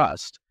that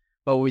trust.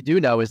 But what we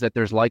do know is that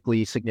there's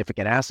likely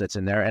significant assets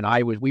in there. And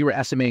we were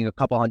estimating a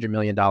couple $100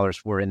 million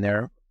were in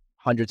there,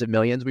 hundreds of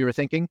millions, we were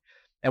thinking.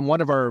 And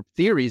one of our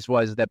theories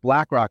was that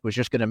BlackRock was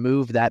just going to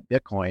move that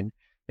Bitcoin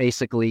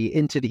basically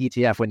into the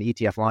ETF when the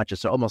ETF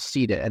launches, so almost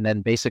seed it. And then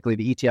basically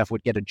the ETF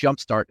would get a jump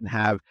start and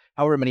have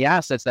however many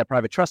assets that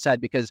private trust had,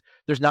 because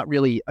there's not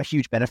really a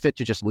huge benefit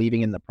to just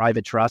leaving in the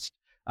private trust.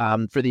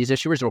 For these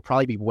issuers, it will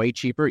probably be way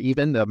cheaper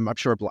even. I'm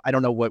sure,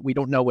 we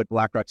don't know what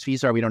BlackRock's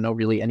fees are. We don't know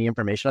really any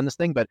information on this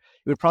thing, but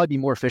it would probably be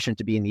more efficient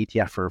to be an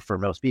ETF for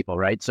most people,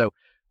 right? So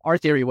our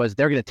theory was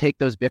they're going to take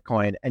those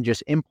Bitcoin and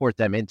just import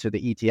them into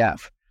the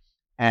ETF.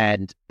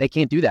 And they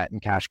can't do that in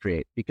Cash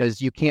Create,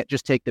 because you can't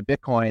just take the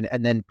Bitcoin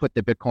and then put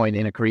the Bitcoin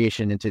in a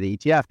creation into the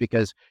ETF,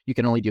 because you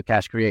can only do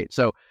Cash Create.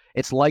 So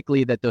it's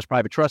likely that those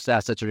private trust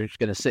assets are just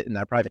going to sit in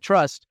that private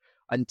trust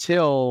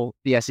until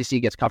the SEC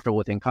gets comfortable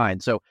with in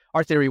kind. So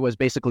our theory was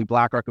basically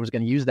BlackRock was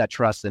going to use that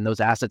trust and those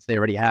assets they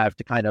already have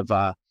to kind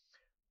of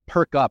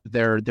perk up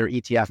their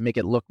ETF, make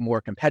it look more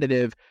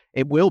competitive.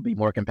 It will be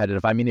more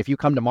competitive. I mean, if you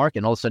come to market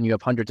and all of a sudden you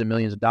have hundreds of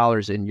millions of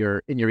dollars in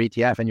your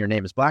ETF and your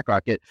name is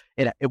BlackRock, it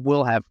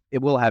will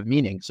have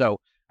meaning. So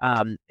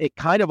it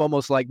kind of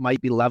almost like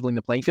might be leveling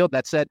the playing field.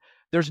 That said,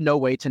 there's no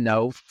way to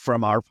know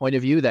from our point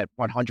of view that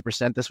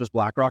 100% this was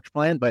BlackRock's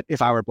plan. But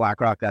if I were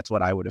BlackRock, that's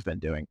what I would have been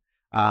doing.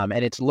 And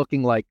it's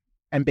looking like,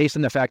 and based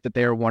on the fact that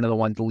they're one of the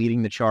ones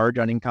leading the charge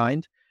on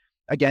in-kind,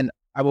 again,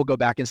 I will go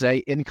back and say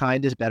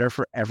in-kind is better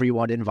for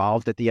everyone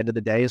involved at the end of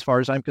the day, as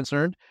far as I'm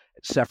concerned,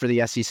 except for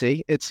the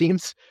SEC, it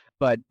seems.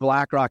 But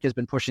BlackRock has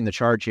been pushing the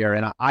charge here.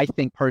 And I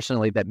think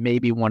personally that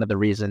maybe one of the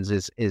reasons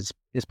is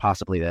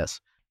possibly this.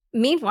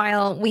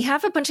 Meanwhile, we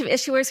have a bunch of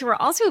issuers who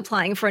are also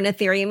applying for an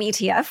Ethereum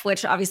ETF,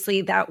 which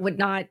obviously that would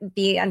not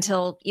be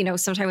until,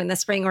 sometime in the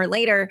spring or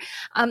later.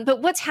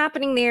 But what's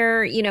happening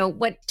there?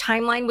 What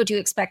timeline would you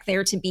expect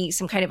there to be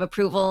some kind of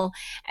approval?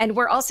 And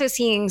we're also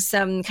seeing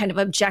some kind of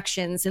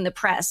objections in the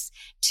press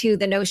to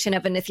the notion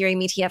of an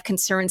Ethereum ETF,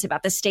 concerns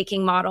about the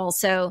staking model.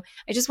 So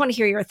I just want to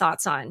hear your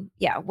thoughts on,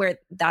 where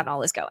that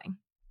all is going.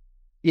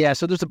 Yeah,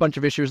 so there's a bunch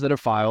of issues that are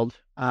filed.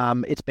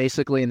 It's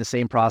basically in the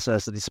same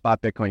process that the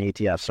spot Bitcoin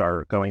ETFs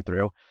are going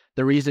through.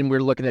 The reason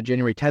we're looking at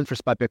January 10th for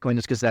spot Bitcoin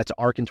is because that's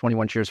ARK and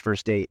 21 Shares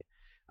first date.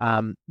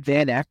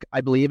 Van Eck,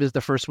 I believe, is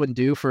the first one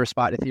due for a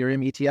spot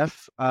Ethereum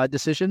ETF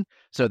decision.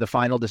 So the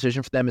final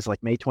decision for them is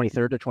like May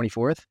 23rd or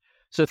 24th.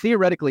 So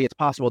theoretically, it's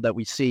possible that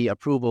we see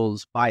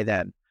approvals by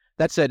then.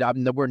 That said,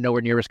 we're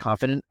nowhere near as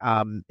confident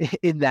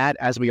in that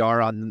as we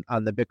are on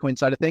the Bitcoin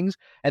side of things.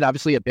 And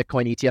obviously, a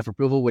Bitcoin ETF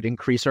approval would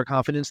increase our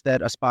confidence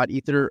that a spot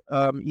Ether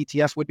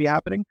ETF would be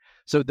happening.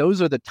 So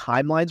those are the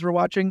timelines we're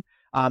watching.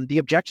 The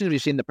objections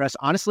we've seen in the press,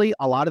 honestly,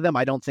 a lot of them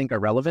I don't think are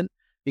relevant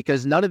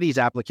because none of these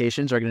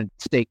applications are going to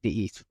stake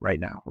the ETH right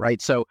now,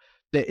 right? So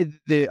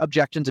the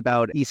objections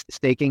about ETH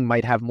staking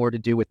might have more to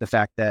do with the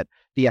fact that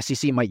the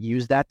SEC might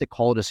use that to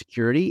call it a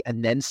security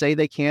and then say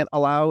they can't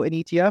allow an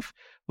ETF,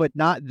 but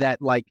not that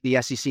like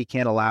the SEC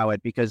can't allow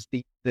it because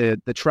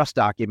the trust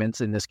documents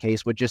in this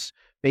case would just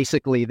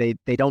basically,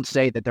 they don't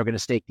say that they're going to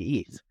stake the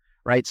ETH,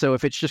 right? So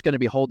if it's just going to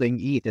be holding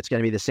ETH, it's going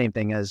to be the same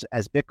thing as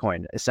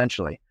Bitcoin,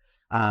 essentially.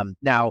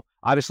 Now,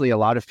 obviously, a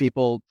lot of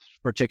people,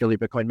 particularly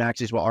Bitcoin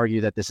maxis, will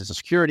argue that this is a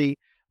security.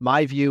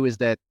 My view is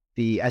that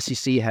the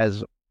SEC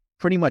has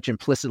pretty much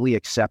implicitly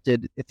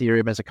accepted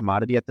Ethereum as a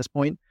commodity at this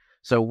point.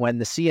 So when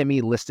the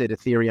CME listed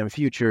Ethereum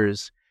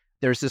futures,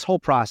 there's this whole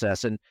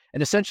process. And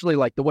essentially,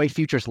 like the way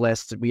futures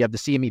lists, we have the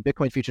CME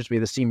Bitcoin futures, we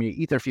have the CME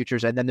Ether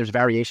futures, and then there's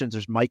variations,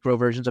 there's micro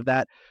versions of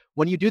that.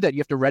 When you do that, you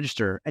have to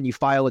register and you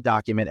file a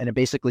document, and it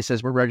basically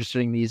says we're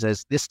registering these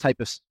as this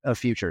type of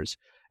futures.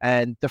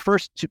 And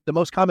the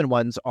most common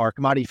ones are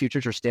commodity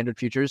futures or standard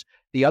futures.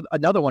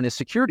 Another one is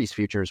securities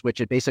futures, which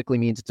it basically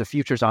means it's a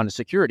futures on a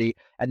security,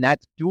 and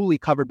that's duly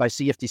covered by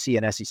CFTC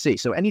and SEC.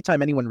 So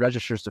anytime anyone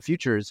registers to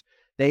futures,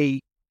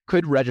 they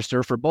could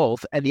register for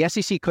both, and the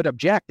SEC could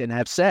object and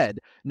have said,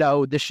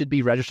 no, this should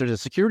be registered as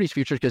securities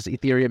futures because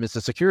Ethereum is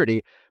a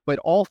security. But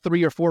all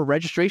 3 or 4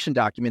 registration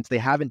documents, they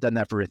haven't done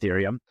that for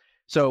Ethereum.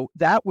 So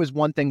that was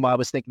one thing why I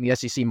was thinking the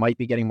SEC might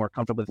be getting more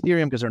comfortable with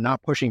Ethereum because they're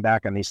not pushing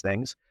back on these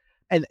things.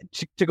 And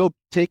to go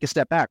take a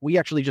step back, we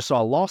actually just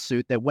saw a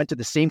lawsuit that went to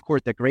the same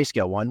court that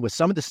Grayscale won with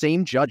some of the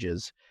same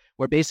judges,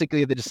 where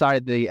basically they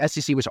decided the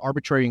SEC was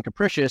arbitrary and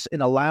capricious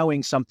in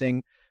allowing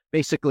something.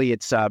 Basically,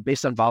 it's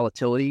based on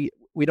volatility.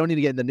 We don't need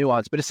to get into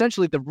nuance, but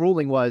essentially the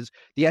ruling was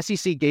the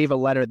SEC gave a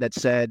letter that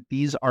said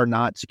these are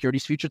not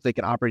securities futures. They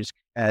can operate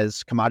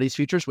as commodities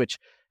futures, which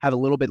have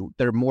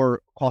they're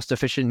more cost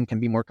efficient and can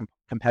be more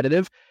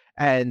competitive.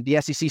 And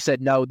the SEC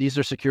said, no, these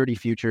are security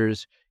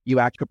futures. You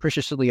act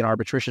capriciously and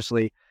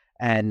arbitrariously,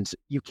 and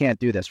you can't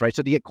do this, right?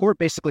 So the court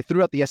basically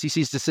threw out the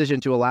SEC's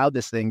decision to allow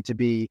this thing to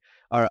be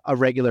a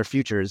regular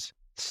futures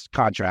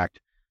contract.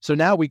 So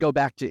now we go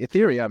back to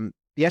Ethereum.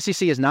 The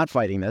SEC is not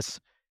fighting this.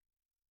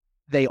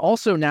 They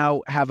also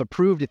now have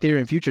approved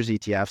Ethereum futures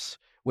ETFs,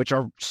 which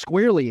are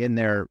squarely in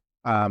their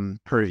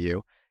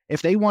purview.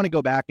 If they want to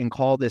go back and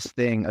call this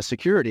thing a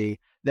security,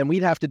 then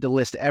we'd have to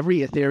delist every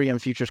Ethereum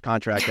futures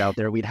contract out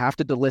there. We'd have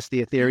to delist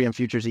the Ethereum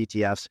futures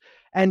ETFs.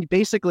 And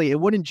basically, it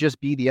wouldn't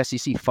just be the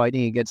SEC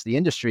fighting against the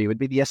industry. It would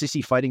be the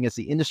SEC fighting against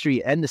the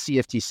industry and the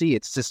CFTC,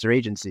 its sister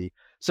agency.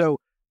 So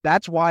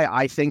that's why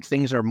I think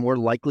things are more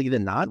likely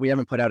than not. We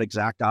haven't put out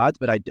exact odds,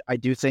 but I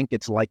do think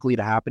it's likely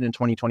to happen in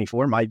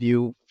 2024. My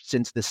view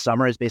since this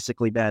summer has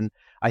basically been,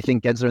 I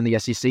think Gensler and the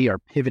SEC are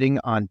pivoting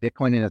on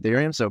Bitcoin and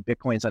Ethereum. So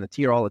Bitcoin's on a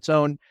tier all its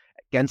own.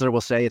 Gensler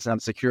will say it's not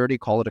a security,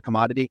 call it a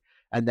commodity.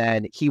 And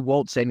then he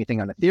won't say anything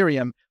on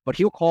Ethereum, but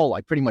he'll call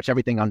like pretty much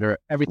everything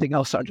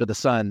else under the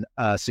sun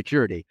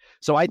security.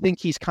 So I think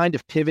he's kind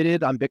of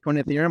pivoted on Bitcoin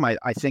and Ethereum.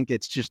 I think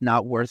it's just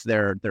not worth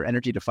their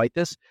energy to fight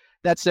this.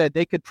 That said,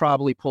 they could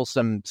probably pull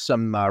some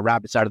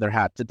rabbits out of their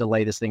hat to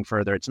delay this thing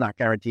further. It's not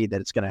guaranteed that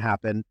it's going to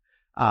happen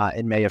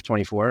in May of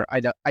 24.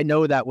 I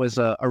know that was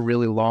a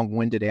really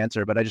long-winded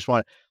answer, but I just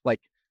want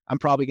I'm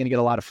probably going to get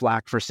a lot of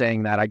flack for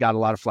saying that. I got a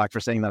lot of flack for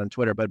saying that on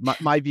Twitter, but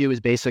my view is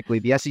basically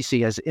the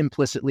SEC has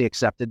implicitly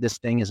accepted this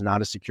thing is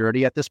not a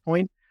security at this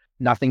point.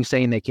 Nothing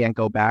saying they can't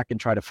go back and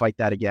try to fight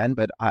that again,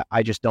 but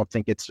I just don't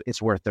think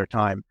it's worth their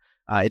time.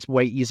 It's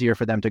way easier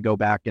for them to go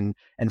back and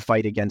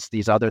fight against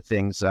these other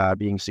things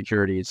being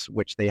securities,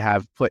 which they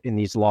have put in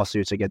these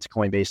lawsuits against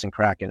Coinbase and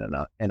Kraken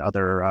and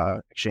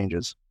other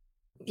exchanges.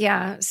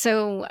 Yeah.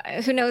 So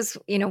who knows,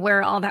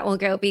 where all that will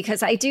go,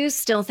 because I do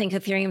still think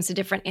Ethereum's a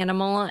different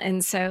animal.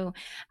 And so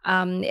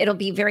it'll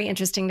be very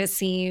interesting to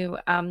see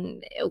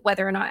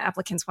whether or not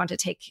applicants want to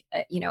take,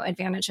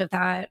 advantage of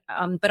that,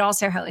 but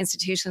also how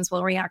institutions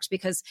will react,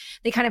 because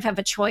they kind of have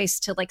a choice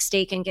to like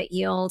stake and get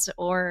yield,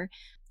 or,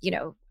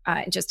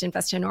 just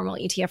invest in a normal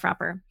ETF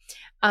wrapper.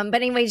 But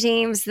anyway,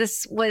 James,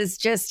 this was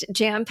just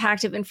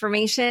jam-packed of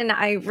information.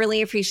 I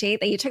really appreciate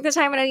that you took the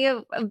time. I know you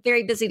have a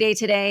very busy day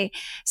today.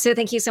 So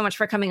thank you so much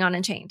for coming on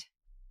Unchained.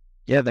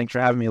 Yeah, thanks for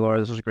having me, Laura.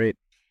 This was great.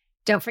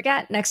 Don't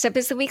forget, next up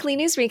is the weekly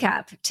news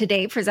recap,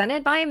 today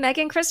presented by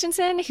Megan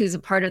Christensen, who's a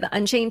part of the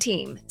Unchained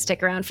team.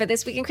 Stick around for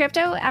This Week in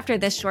Crypto after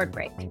this short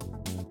break.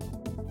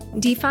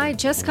 DeFi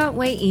just got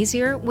way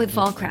easier with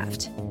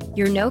Volcraft,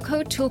 your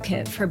no-code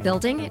toolkit for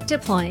building,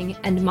 deploying,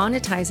 and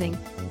monetizing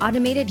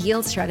automated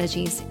yield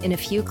strategies in a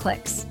few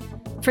clicks.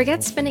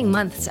 Forget spending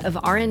months of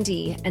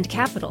R&D and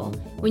capital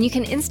when you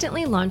can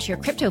instantly launch your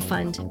crypto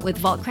fund with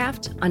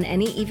Volcraft on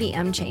any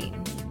EVM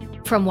chain.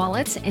 From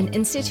wallets and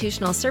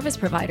institutional service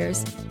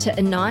providers to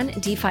anon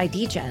DeFi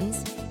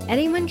degens,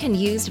 anyone can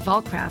use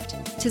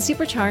Volcraft to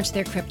supercharge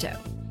their crypto.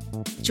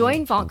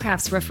 Join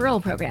Volcraft's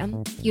referral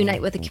program,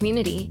 unite with the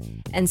community,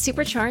 and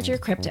supercharge your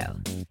crypto.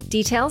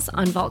 Details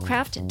on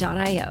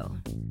vaultcraft.io.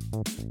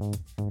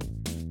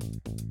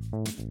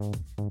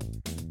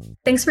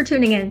 Thanks for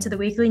tuning in to the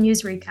weekly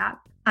news recap.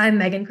 I'm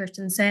Megan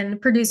Christensen,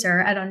 producer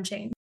at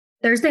Unchained.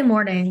 Thursday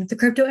morning, the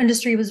crypto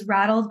industry was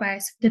rattled by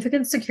a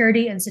significant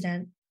security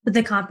incident with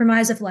the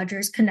compromise of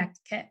Ledger's Connect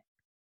kit.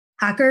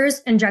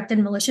 Hackers injected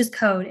malicious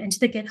code into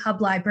the GitHub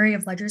library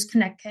of Ledger's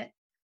Connect kit,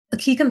 a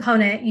key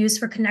component used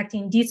for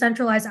connecting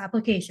decentralized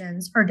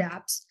applications, or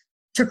dApps,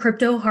 to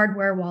crypto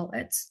hardware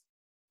wallets.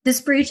 This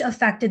breach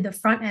affected the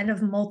front end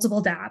of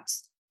multiple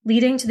dApps,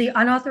 leading to the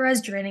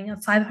unauthorized draining of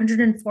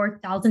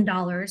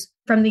 $504,000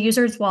 from the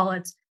user's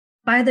wallets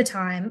by the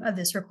time of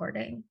this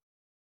recording.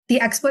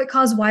 The exploit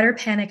caused wider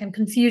panic and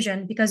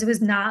confusion because it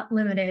was not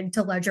limited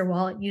to Ledger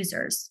wallet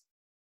users.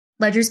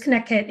 Ledger's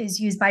Connect kit is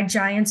used by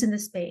giants in the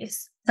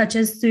space, such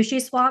as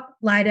SushiSwap,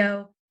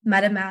 Lido,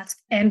 MetaMask,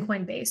 and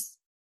Coinbase.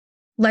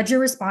 Ledger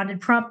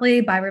responded promptly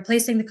by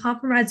replacing the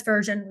compromised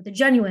version with a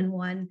genuine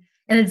one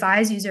and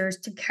advised users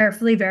to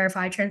carefully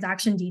verify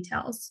transaction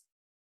details.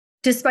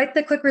 Despite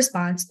the quick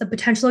response, the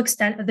potential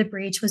extent of the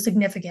breach was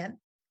significant,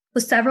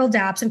 with several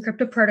dApps and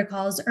crypto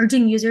protocols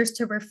urging users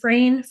to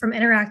refrain from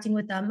interacting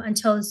with them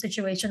until the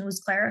situation was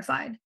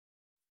clarified.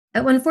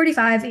 At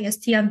 1:45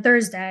 EST on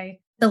Thursday,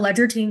 the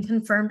Ledger team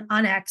confirmed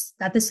on X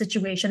that the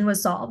situation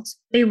was solved.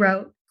 They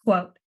wrote,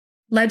 quote,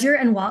 "Ledger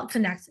and Wallet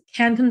Connect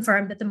can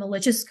confirm that the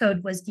malicious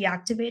code was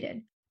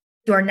deactivated.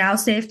 You are now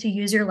safe to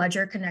use your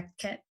Ledger Connect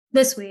kit."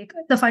 This week,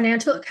 the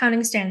Financial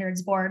Accounting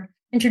Standards Board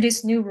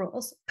introduced new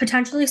rules,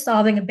 potentially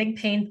solving a big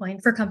pain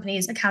point for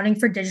companies accounting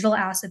for digital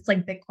assets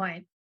like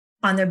Bitcoin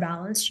on their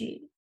balance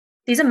sheet.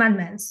 These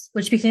amendments,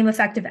 which became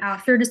effective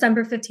after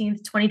December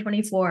 15th,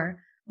 2024,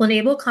 will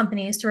enable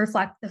companies to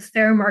reflect the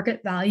fair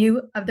market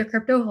value of their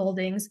crypto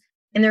holdings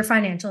in their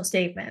financial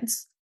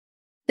statements.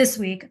 This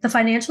week, the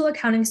Financial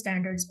Accounting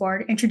Standards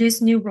Board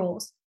introduced new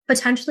rules,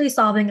 potentially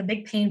solving a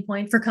big pain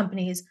point for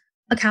companies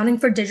accounting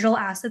for digital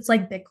assets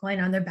like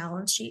Bitcoin on their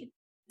balance sheet.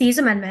 These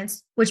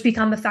amendments, which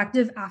become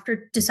effective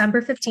after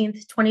December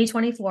 15th,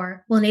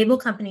 2024, will enable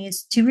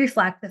companies to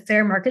reflect the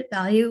fair market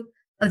value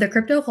of their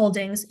crypto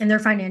holdings in their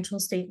financial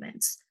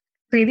statements.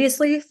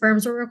 Previously,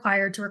 firms were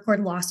required to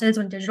record losses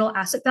when digital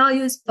asset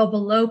values fell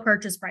below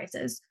purchase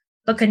prices,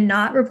 but could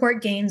not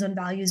report gains when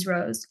values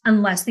rose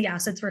unless the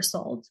assets were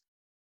sold.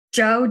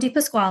 Joe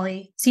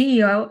DePasquale,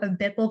 CEO of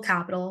Bitbull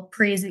Capital,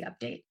 praised the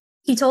update.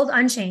 He told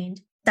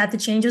Unchained that the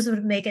changes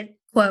would make it,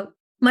 quote,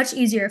 "much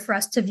easier for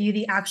us to view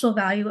the actual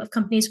value of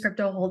companies'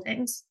 crypto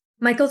holdings."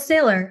 Michael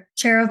Saylor,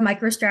 chair of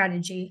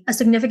MicroStrategy, a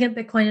significant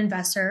Bitcoin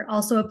investor,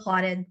 also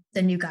applauded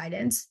the new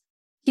guidance.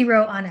 He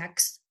wrote on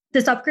X,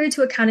 "This upgrade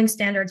to accounting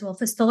standards will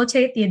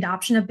facilitate the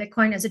adoption of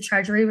Bitcoin as a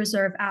treasury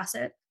reserve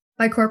asset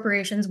by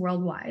corporations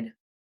worldwide."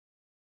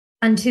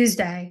 On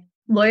Tuesday,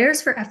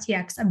 lawyers for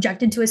FTX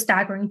objected to a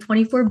staggering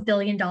 $24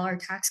 billion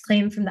tax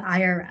claim from the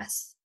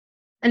IRS.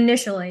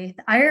 Initially,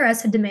 the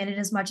IRS had demanded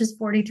as much as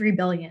 $43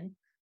 billion,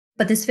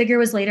 but this figure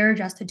was later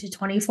adjusted to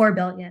 $24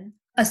 billion,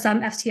 a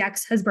sum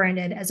FTX has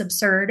branded as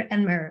absurd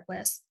and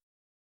meritless.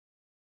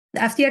 The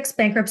FTX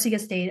bankruptcy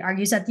estate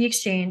argues that the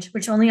exchange,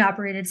 which only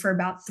operated for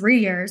about 3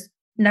 years,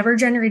 never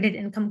generated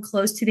income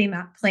close to the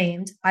amount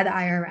claimed by the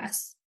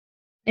IRS.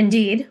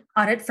 Indeed,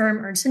 audit firm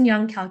Ernst &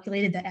 Young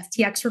calculated that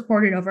FTX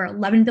recorded over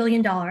 $11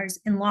 billion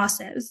in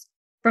losses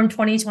from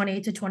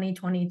 2020 to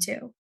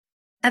 2022.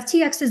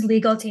 FTX's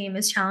legal team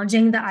is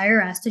challenging the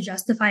IRS to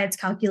justify its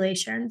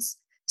calculations,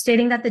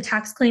 stating that the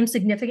tax claims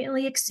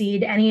significantly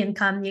exceed any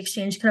income the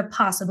exchange could have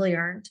possibly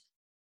earned.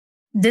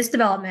 This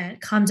development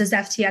comes as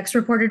FTX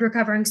reported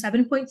recovering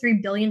 $7.3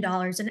 billion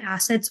in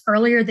assets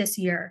earlier this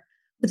year,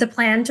 with a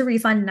plan to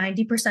refund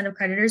 90% of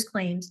creditors'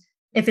 claims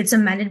if its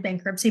amended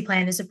bankruptcy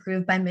plan is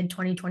approved by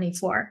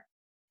mid-2024.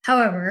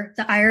 However,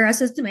 the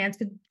IRS's demands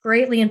could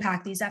greatly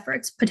impact these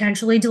efforts,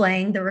 potentially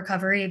delaying the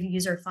recovery of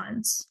user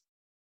funds.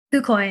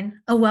 KuCoin,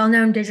 a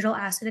well-known digital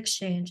asset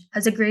exchange,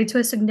 has agreed to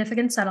a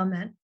significant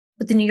settlement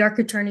with the New York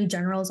Attorney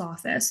General's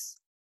office.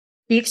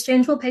 The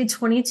exchange will pay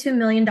 $22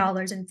 million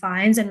in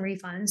fines and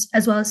refunds,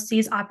 as well as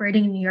cease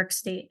operating in New York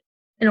State,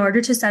 in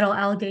order to settle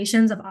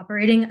allegations of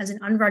operating as an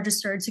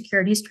unregistered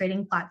securities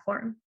trading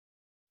platform.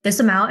 This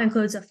amount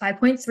includes a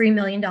 $5.3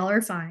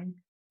 million fine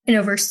and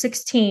over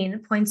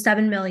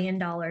 $16.7 million in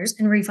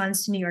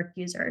refunds to New York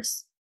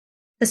users.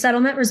 The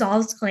settlement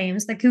resolves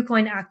claims that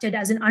KuCoin acted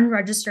as an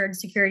unregistered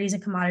securities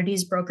and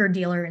commodities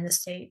broker-dealer in the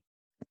state.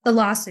 The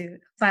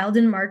lawsuit, filed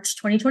in March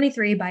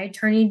 2023 by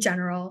Attorney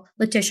General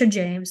Letitia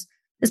James,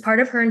 is part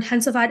of her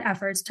intensified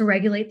efforts to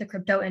regulate the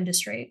crypto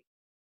industry.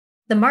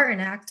 The Martin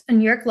Act, a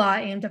New York law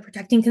aimed at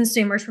protecting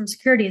consumers from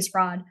securities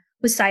fraud,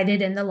 was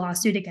cited in the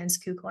lawsuit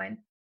against KuCoin.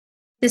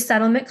 This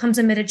settlement comes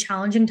amid a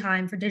challenging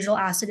time for digital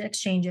asset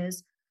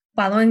exchanges,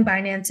 following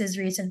Binance's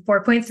recent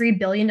 $4.3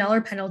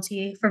 billion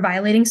penalty for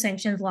violating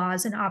sanctions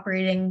laws and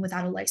operating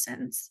without a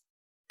license.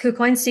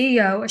 KuCoin's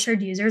CEO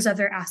assured users of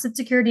their asset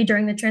security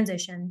during the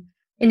transition,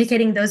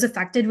 indicating those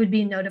affected would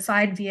be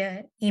notified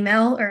via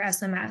email or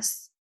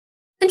SMS.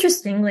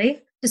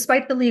 Interestingly,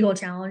 despite the legal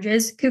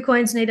challenges,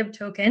 KuCoin's native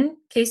token,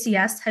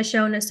 KCS, has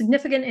shown a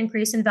significant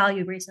increase in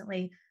value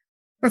recently,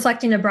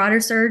 reflecting a broader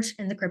surge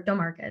in the crypto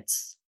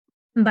markets.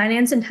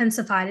 Binance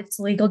intensified its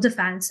legal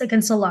defense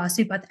against a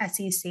lawsuit by the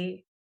SEC.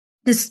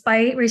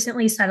 Despite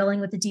recently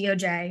settling with the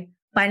DOJ,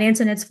 Binance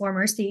and its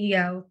former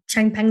CEO,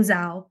 Changpeng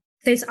Zhao,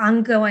 face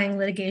ongoing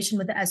litigation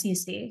with the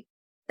SEC.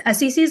 The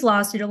SEC's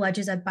lawsuit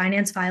alleges that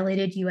Binance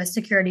violated U.S.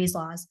 securities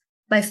laws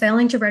by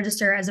failing to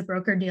register as a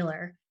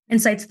broker-dealer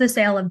and cites the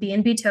sale of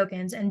BNB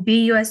tokens and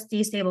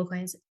BUSD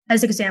stablecoins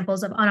as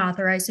examples of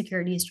unauthorized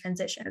securities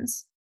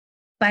transitions.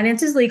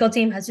 Binance's legal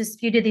team has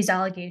disputed these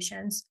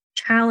allegations,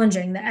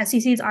 challenging the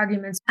SEC's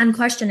arguments and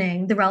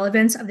questioning the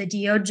relevance of the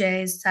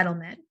DOJ's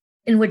settlement,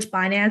 in which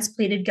Binance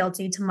pleaded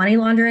guilty to money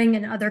laundering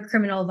and other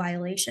criminal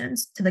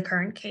violations, to the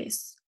current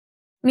case.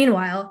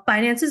 Meanwhile,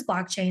 Binance's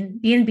blockchain,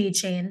 BNB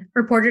Chain,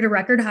 reported a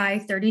record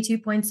high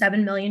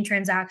 32.7 million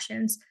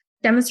transactions,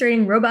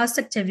 demonstrating robust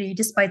activity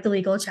despite the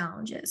legal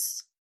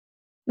challenges.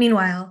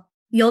 Meanwhile,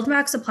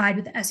 YieldMax applied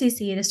with the SEC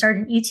to start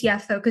an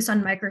ETF focused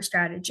on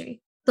MicroStrategy,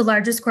 the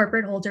largest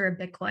corporate holder of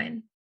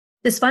Bitcoin.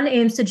 This fund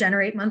aims to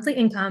generate monthly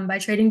income by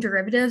trading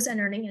derivatives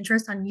and earning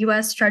interest on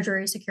U.S.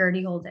 Treasury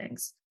security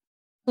holdings.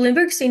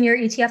 Bloomberg senior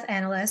ETF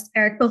analyst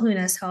Eric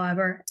Balunas,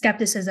 however,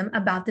 skepticism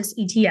about this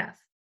ETF,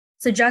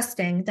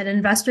 suggesting that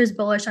investors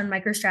bullish on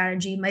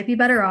MicroStrategy might be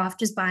better off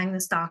just buying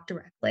the stock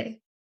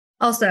directly.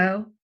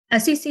 Also,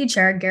 SEC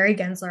Chair Gary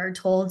Gensler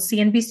told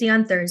CNBC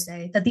on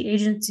Thursday that the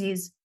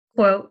agency's,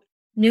 quote,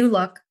 new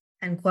look,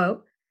 end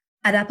quote,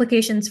 at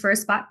applications for a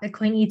spot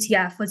Bitcoin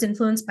ETF was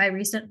influenced by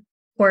recent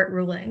court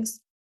rulings.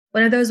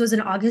 One of those was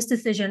an August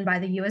decision by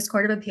the U.S.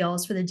 Court of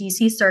Appeals for the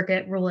D.C.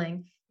 Circuit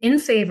ruling in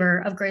favor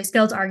of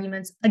Grayscale's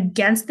arguments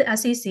against the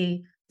SEC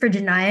for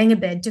denying a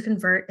bid to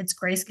convert its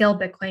Grayscale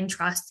Bitcoin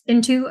Trust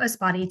into a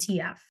spot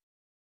ETF.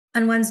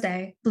 On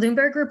Wednesday,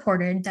 Bloomberg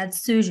reported that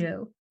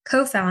Suju,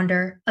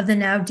 co-founder of the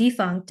now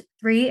defunct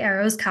Three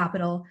Arrows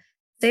Capital,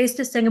 faced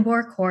a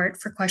Singapore court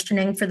for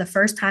questioning for the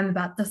first time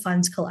about the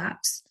fund's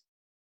collapse.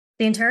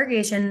 The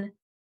interrogation,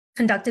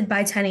 conducted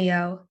by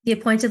Teneo, the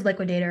appointed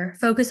liquidator,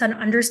 focused on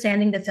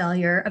understanding the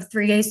failure of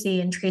 3AC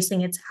in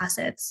tracing its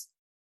assets.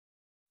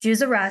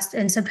 Ju's arrest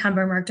in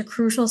September marked a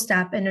crucial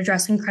step in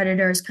addressing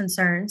creditors'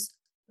 concerns,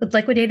 with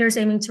liquidators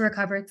aiming to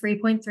recover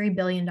 $3.3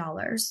 billion.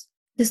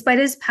 Despite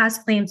his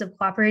past claims of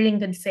cooperating in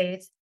good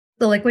faith,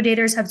 the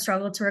liquidators have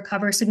struggled to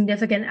recover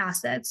significant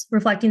assets,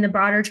 reflecting the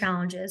broader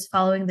challenges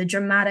following the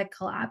dramatic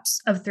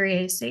collapse of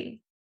 3AC.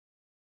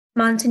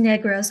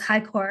 Montenegro's High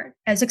Court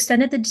has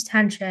extended the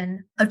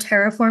detention of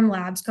Terraform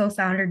Labs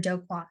co-founder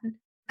Do Kwon,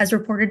 as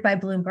reported by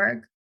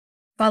Bloomberg.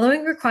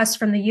 Following requests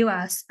from the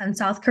U.S. and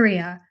South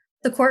Korea,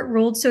 the court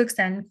ruled to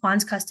extend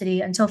Kwon's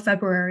custody until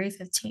February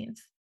 15th.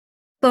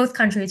 Both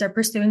countries are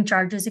pursuing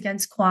charges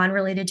against Kwon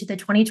related to the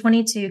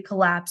 2022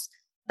 collapse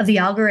of the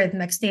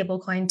algorithmic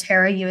stablecoin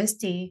Terra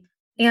USD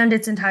and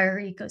its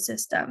entire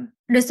ecosystem.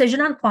 A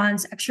decision on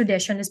Kwon's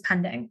extradition is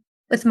pending,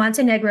 with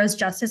Montenegro's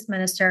justice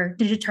minister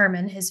to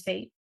determine his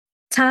fate.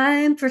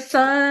 Time for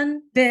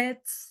fun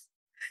bits.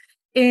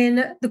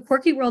 In the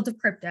quirky world of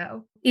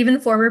crypto, even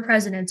former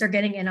presidents are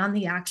getting in on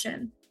the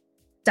action.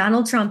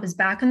 Donald Trump is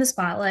back in the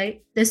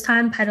spotlight, this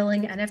time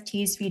peddling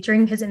NFTs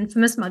featuring his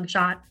infamous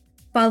mugshot,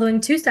 following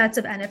 2 sets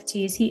of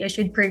NFTs he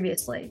issued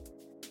previously.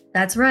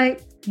 That's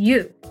right,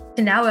 you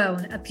can now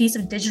own a piece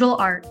of digital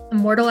art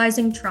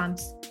immortalizing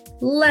Trump's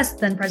less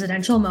than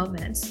presidential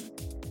moments.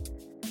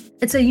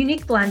 It's a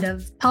unique blend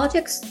of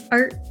politics,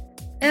 art,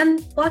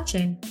 and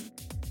blockchain.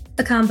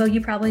 A combo you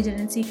probably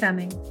didn't see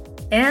coming.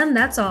 And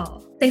that's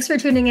all. Thanks for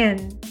tuning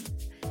in.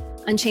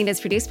 Unchained is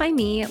produced by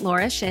me,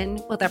 Laura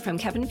Shin, with help from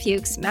Kevin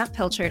Fuchs, Matt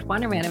Pilchard,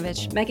 Juan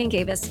Aranovich, Megan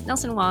Gavis,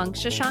 Nelson Wong,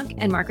 Shashank,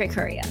 and Margaret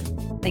Correa.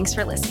 Thanks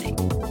for listening.